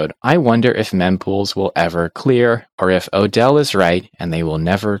episode. I wonder if mempools will ever clear, or if Odell is right and they will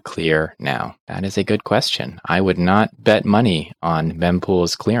never clear now. That is a good question. I would not bet money on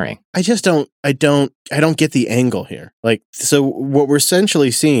mempools clearing. I don't get the angle here. Like, so what we're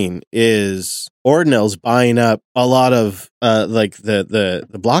essentially seeing is Ordinals buying up a lot of like the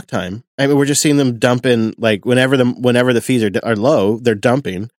block time. I mean, we're just seeing them dumping, like, whenever the fees are low, they're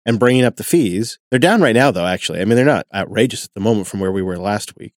dumping and bringing up the fees. They're down right now, though. Actually, I mean, they're not outrageous at the moment from where we were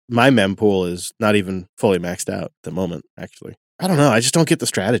last week. My mempool is not even fully maxed out at the moment. Actually, I don't know. I just don't get the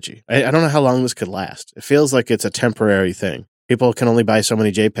strategy. I don't know how long this could last. It feels like it's a temporary thing. People can only buy so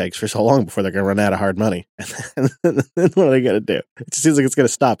many JPEGs for so long before they're going to run out of hard money. And then what are they going to do? It just seems like it's going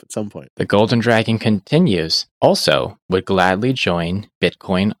to stop at some point. The Golden Dragon continues. Also, would gladly join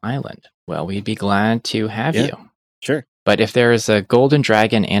Bitcoin Island. Well, we'd be glad to have you. Sure. But if there is a Golden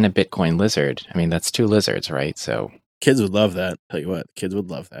Dragon and a Bitcoin Lizard, I mean, that's 2 lizards, right? So... kids would love that. Tell you what, kids would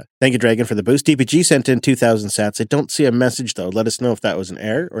love that. Thank you, Dragon, for the boost. DPG sent in 2,000 sats. I don't see a message, though. Let us know if that was an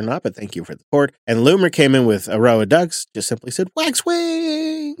error or not, but thank you for the support. And Loomer came in with a row of ducks, just simply said,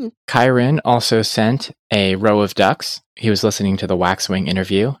 Waxwing! Kyron also sent a row of ducks. He was listening to the Waxwing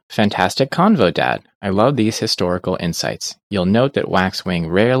interview. Fantastic convo, Dad. I love these historical insights. You'll note that Waxwing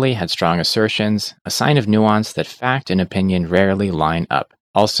rarely had strong assertions, a sign of nuance that fact and opinion rarely line up.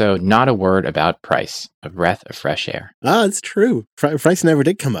 Also, not a word about price. A breath of fresh air. Ah, it's true. Price never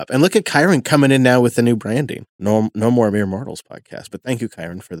did come up. And look at Kyron coming in now with the new branding. No more Mere Mortals podcast. But thank you,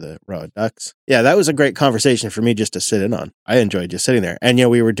 Kyron, for the row of ducks. Yeah, that was a great conversation for me just to sit in on. I enjoyed just sitting there. And,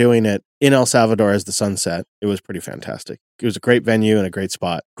 we were doing it in El Salvador as the sun set. It was pretty fantastic. It was a great venue and a great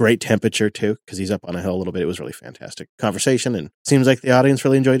spot. Great temperature, too, because he's up on a hill a little bit. It was really fantastic conversation, and seems like the audience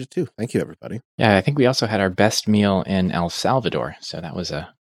really enjoyed it, too. Thank you, everybody. Yeah, I think we also had our best meal in El Salvador, so that was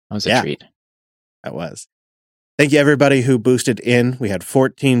a treat. That was. Thank you, everybody who boosted in. We had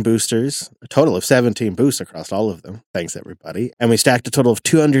 14 boosters, a total of 17 boosts across all of them. Thanks, everybody. And we stacked a total of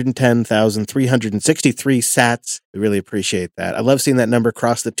 210,363 sats. We really appreciate that. I love seeing that number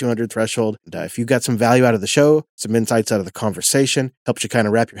cross the 200 threshold. And if you got some value out of the show, some insights out of the conversation, helps you kind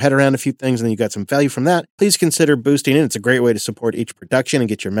of wrap your head around a few things, and then you got some value from that, please consider boosting in. It's a great way to support each production and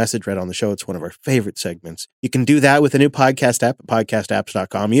get your message read on the show. It's one of our favorite segments. You can do that with a new podcast app at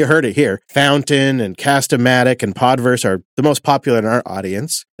podcastapps.com. You heard it here. Fountain and Cast-O-Matic and Podverse are the most popular in our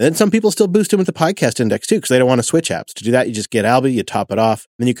audience. And then some people still boost them with the podcast index too, because they don't want to switch apps. To do that, you just get Alby, you top it off,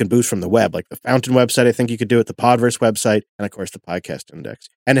 and then you can boost from the web, like the Fountain website. I think you could do it, the Podverse website, and of course the podcast index.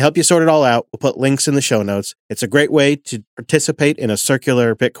 And to help you sort it all out, we'll put links in the show notes. It's a great way to participate in a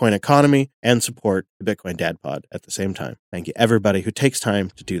circular Bitcoin economy and support the Bitcoin Dad Pod at the same time. Thank you, everybody who takes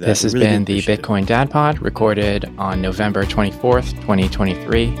time to do that. This has been the Bitcoin Dad Pod, recorded on November 24th,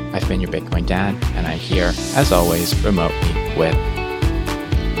 2023. I've been your Bitcoin Dad, and I'm here, as always, remotely with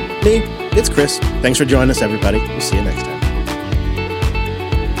me. It's Chris. Thanks for joining us, everybody. We'll see you next time.